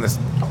sided on this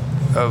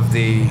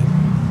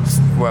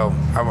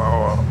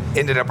I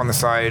ended up on the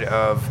side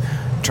of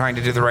trying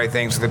to do the right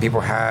thing so that people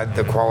had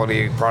the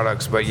quality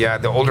products. But yeah,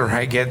 the older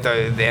I get,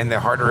 and the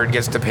harder it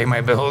gets to pay my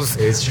bills,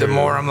 the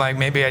more I'm like,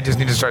 maybe I just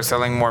need to start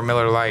selling more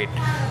Miller Lite.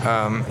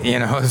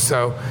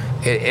 So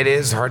it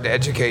is hard to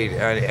educate,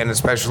 and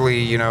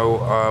especially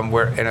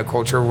we're in a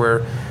culture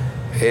where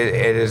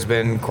it has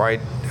been quite.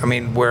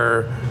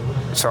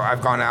 So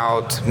I've gone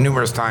out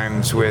numerous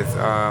times with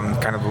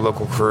kind of the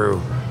local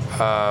crew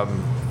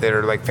that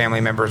are like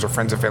family members or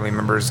friends of family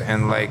members,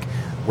 and like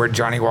where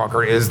Johnny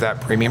Walker is that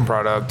premium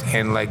product,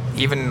 and like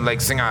even like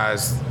Singha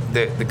is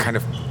the kind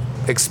of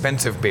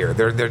expensive beer.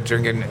 They're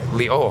drinking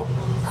Leo,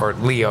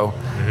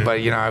 but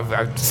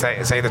I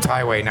say the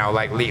Thai way now,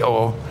 like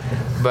Leo,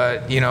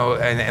 but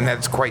and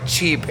that's quite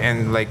cheap,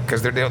 and like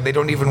because they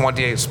don't even want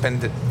to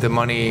spend the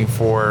money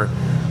for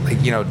like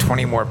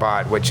 20 more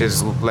baht, which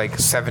is like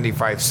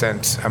 75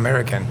 cents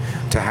American,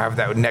 to have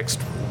that next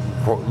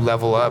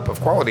level up of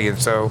quality. And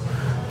so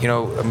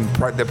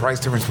the price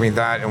difference between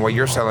that and what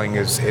you're selling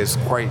is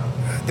quite,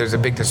 there's a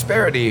big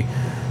disparity.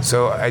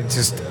 So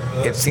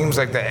it seems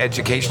like the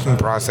education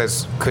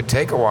process could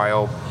take a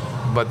while,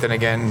 but then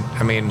again,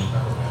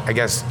 I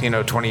guess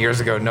 20 years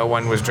ago no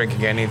one was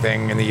drinking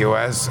anything in the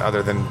US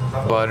other than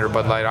Bud or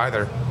Bud Light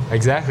either.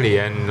 Exactly.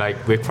 And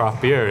like with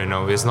craft beer,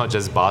 it's not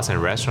just bars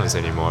and restaurants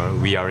anymore.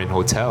 We are in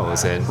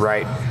hotels and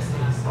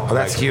Oh,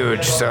 that's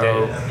huge.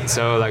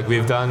 So like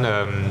we've done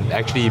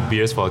actually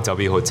beers for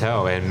W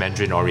Hotel and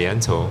Mandarin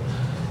Oriental,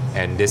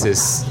 and this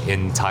is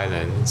in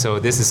Thailand. So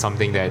this is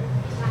something that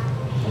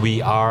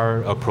we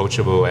are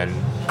approachable, and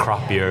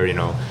craft beer,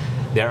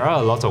 there are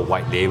a lot of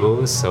white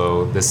labels,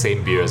 so the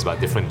same beers but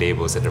different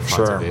labels at the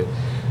front of it.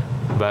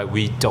 But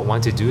we don't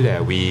want to do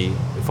that.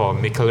 For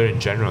Mikkeller in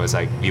general, it's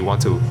like we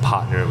want to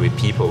partner with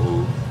people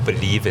who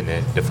believe in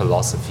it, the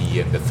philosophy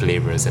and the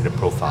flavors and the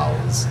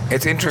profiles.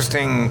 It's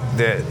interesting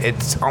that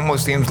it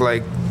almost seems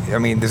like,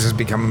 this has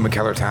become a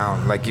Mikkeller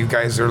town. Like you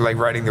guys are like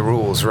writing the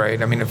rules, right?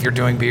 If you're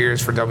doing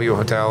beers for W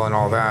Hotel and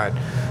all that,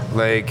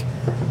 like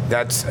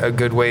that's a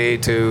good way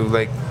to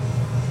like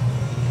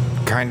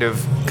kind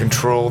of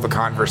control the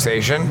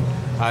conversation.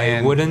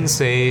 I wouldn't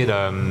say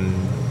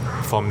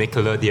for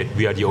Mikkeller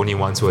we are the only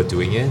ones who are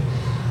doing it.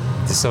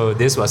 So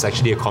this was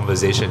actually a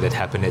conversation that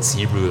happened at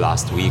Seabrew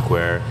last week,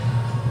 where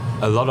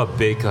a lot of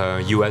big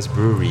US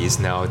breweries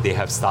now, they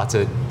have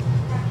started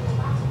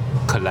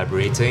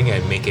collaborating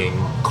and making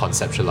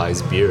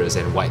conceptualized beers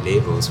and white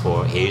labels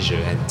for Asia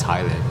and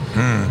Thailand.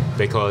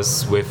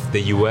 Because with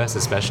the US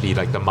especially,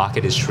 like the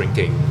market is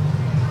shrinking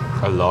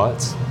a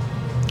lot,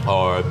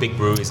 or big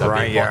breweries are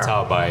being bought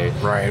out by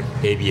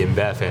AB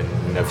InBev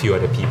and a few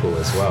other people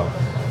as well.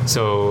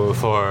 So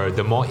for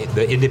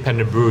the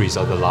independent breweries,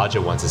 or the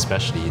larger ones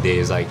especially,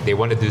 they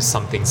want to do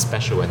something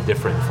special and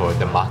different for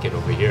the market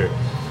over here.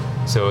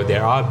 So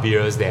there are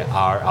beers that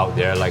are out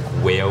there like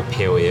Whale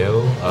Pale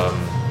Ale.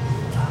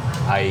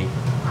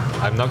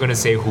 I'm not going to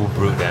say who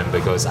brewed them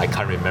because I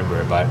can't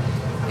remember, but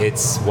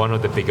it's one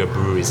of the bigger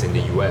breweries in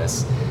the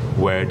US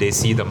where they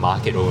see the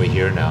market over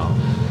here now.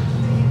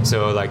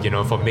 So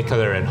for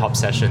Mikkeller and Hop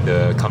Session,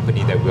 the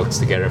company that works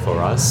together for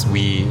us,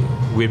 we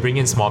bring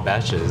in small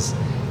batches.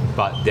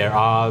 But there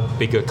are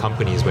bigger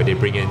companies where they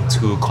bring in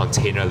 2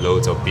 container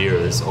loads of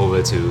beers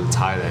over to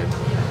Thailand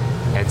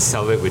and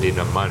sell it within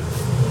a month.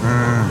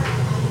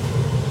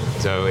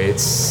 So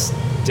it's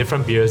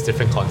different beers,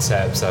 different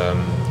concepts.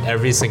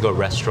 Every single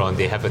restaurant,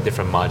 they have a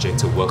different margin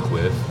to work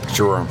with.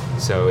 Sure.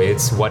 So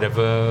it's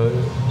whatever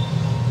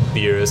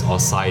beers or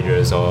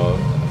ciders or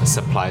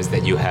supplies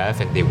that you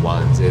have and they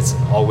want. It's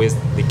always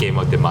the game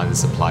of demand and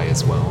supply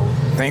as well.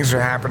 Things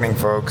are happening,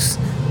 folks.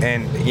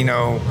 And, you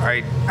know,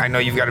 I know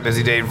you've got a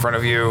busy day in front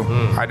of you.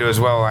 I do as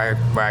well. I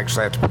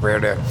actually have to prepare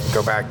to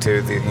go back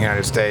to the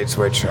United States,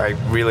 which I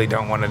really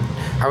don't want to.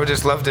 I would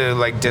just love to,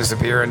 like,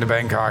 disappear into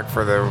Bangkok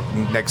for the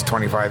next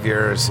 25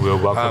 years. We'll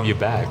welcome you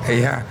back.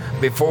 Yeah.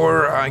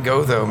 Before I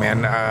go, though,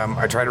 man,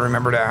 I try to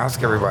remember to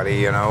ask everybody,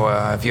 you know,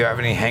 if you have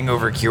any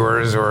hangover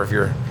cures, or if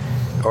you're,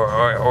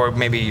 or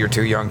maybe you're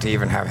too young to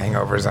even have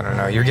hangovers. I don't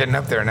know. You're getting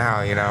up there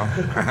now, you know.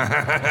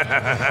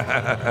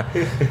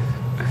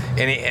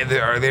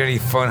 Are there any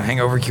fun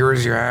hangover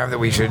cures you have that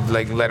we should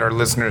like let our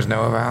listeners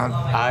know about?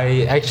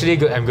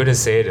 I'm going to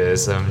say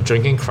this: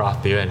 drinking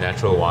craft beer and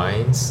natural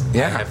wines.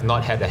 Yeah. I have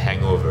not had a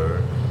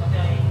hangover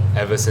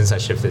ever since I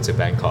shifted to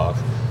Bangkok.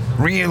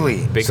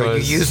 Really? Because so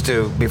you used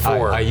to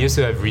before? I used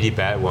to have really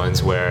bad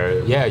ones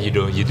where you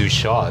do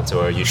shots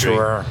or you drink.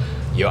 Sure.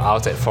 You're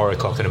out at 4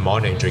 o'clock in the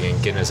morning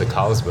drinking Guinness at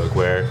Carlsberg,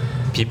 where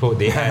people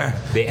they had.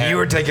 You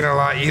were taking it a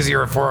lot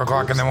easier at 4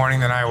 o'clock in the morning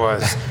than I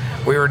was.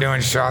 We were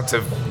doing shots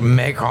of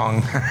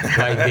Mekong.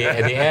 Like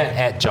they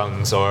add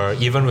adjuncts, or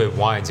even with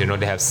wines, you know,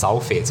 they have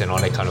sulfates and all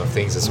that kind of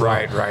things as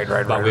well. Right.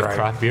 But with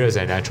craft beers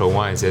and natural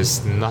wines,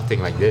 there's nothing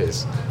like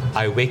this.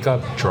 I wake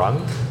up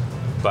drunk,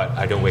 but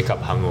I don't wake up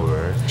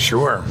hungover.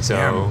 Sure. So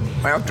yeah.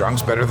 Well,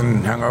 drunk's better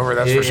than hungover.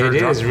 That's for sure.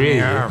 It is really.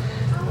 Yeah.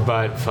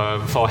 But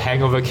for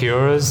hangover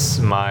cures,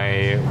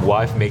 my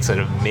wife makes an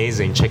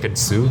amazing chicken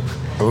soup.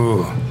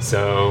 Ooh.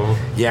 So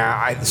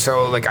yeah, I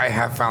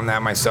have found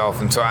that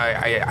myself, and so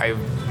I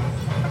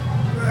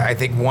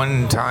think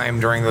one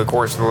time during the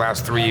course of the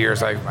last 3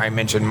 years, I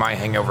mentioned my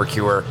hangover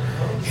cure,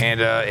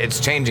 and it's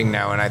changing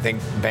now. And I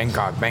think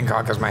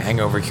Bangkok is my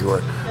hangover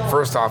cure.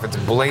 First off, it's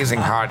blazing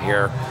hot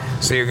here,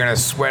 so you're gonna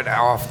sweat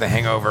off the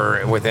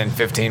hangover within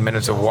 15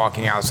 minutes of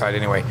walking outside.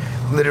 Anyway,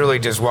 literally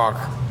just walk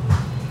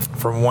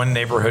from one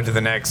neighborhood to the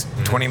next,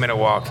 20-minute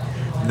walk.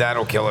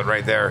 That'll kill it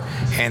right there.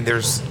 And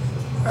there's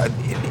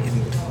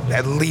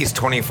at least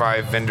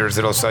 25 vendors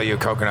that'll sell you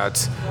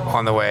coconuts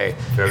on the way.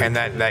 And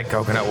that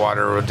coconut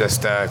water will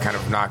just kind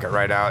of knock it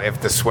right out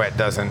if the sweat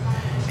doesn't.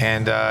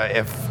 And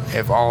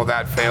if all of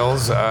that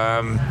fails,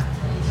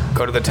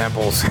 go to the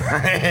temples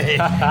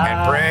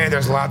and pray.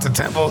 There's lots of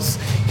temples.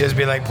 Just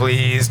be like,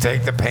 please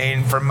take the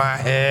pain from my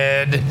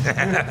head.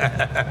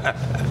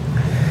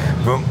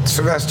 Well,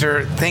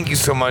 Sylvester, thank you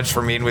so much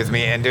for meeting with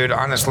me. And dude,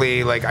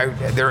 honestly, like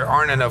there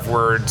aren't enough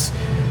words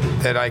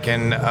that I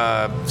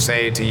can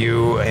say to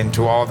you and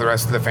to all the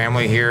rest of the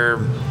family here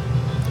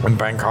in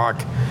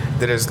Bangkok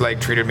that has like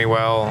treated me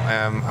well.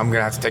 I'm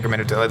gonna have to take a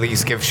minute to at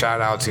least give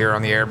shout outs here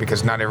on the air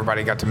because not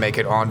everybody got to make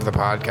it onto the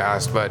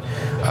podcast. But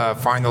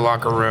Find the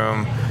Locker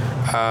Room,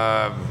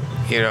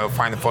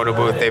 Find the Photo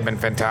Booth. They've been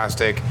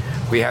fantastic.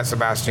 We had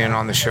Sebastian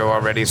on the show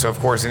already, so of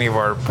course any of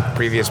our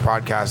previous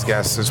podcast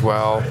guests as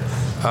well.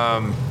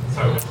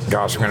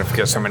 Gosh, I'm going to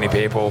forget so many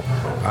people.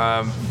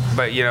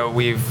 But, you know,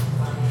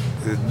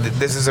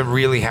 this is a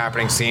really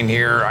happening scene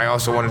here. I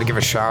also wanted to give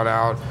a shout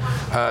out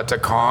to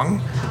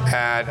Kong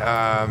at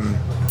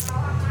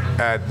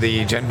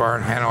the Gen Bar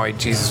in Hanoi.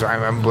 Jesus,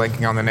 I'm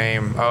blanking on the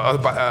name.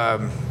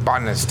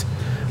 Botanist.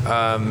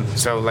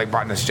 So like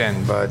Botanist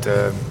Gen, but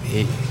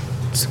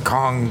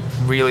Kong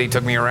really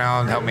took me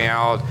around, helped me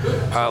out.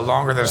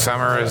 Longer Than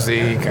Summer is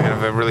the kind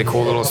of a really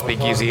cool little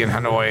speakeasy in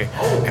Hanoi,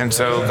 and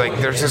so like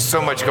there's just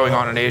so much going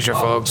on in Asia,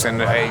 folks,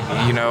 and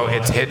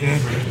it's hidden.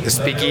 The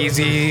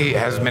speakeasy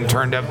has been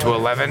turned up to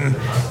 11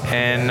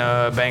 in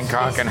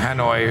Bangkok and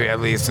Hanoi, at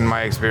least in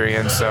my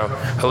experience. So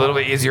a little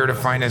bit easier to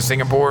find in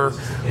Singapore,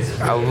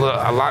 a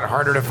lot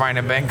harder to find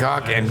in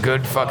Bangkok, and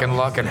good fucking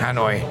luck in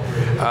Hanoi.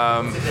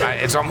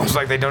 It's almost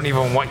like they don't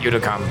even want you to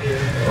come,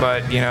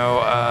 but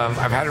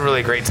I've had a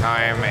really great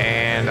time,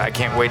 and I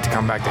can't wait to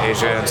come back to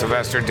Asia. And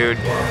Sylvester, dude,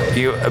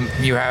 you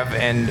have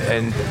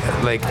an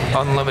like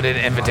unlimited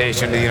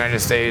invitation to the United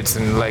States,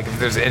 and like if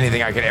there's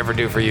anything I could ever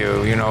do for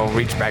you,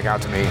 reach back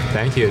out to me.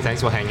 Thank you. Thanks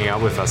for hanging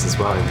out with us as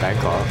well in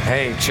Bangkok.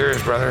 Hey,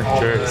 cheers, brother.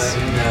 Cheers.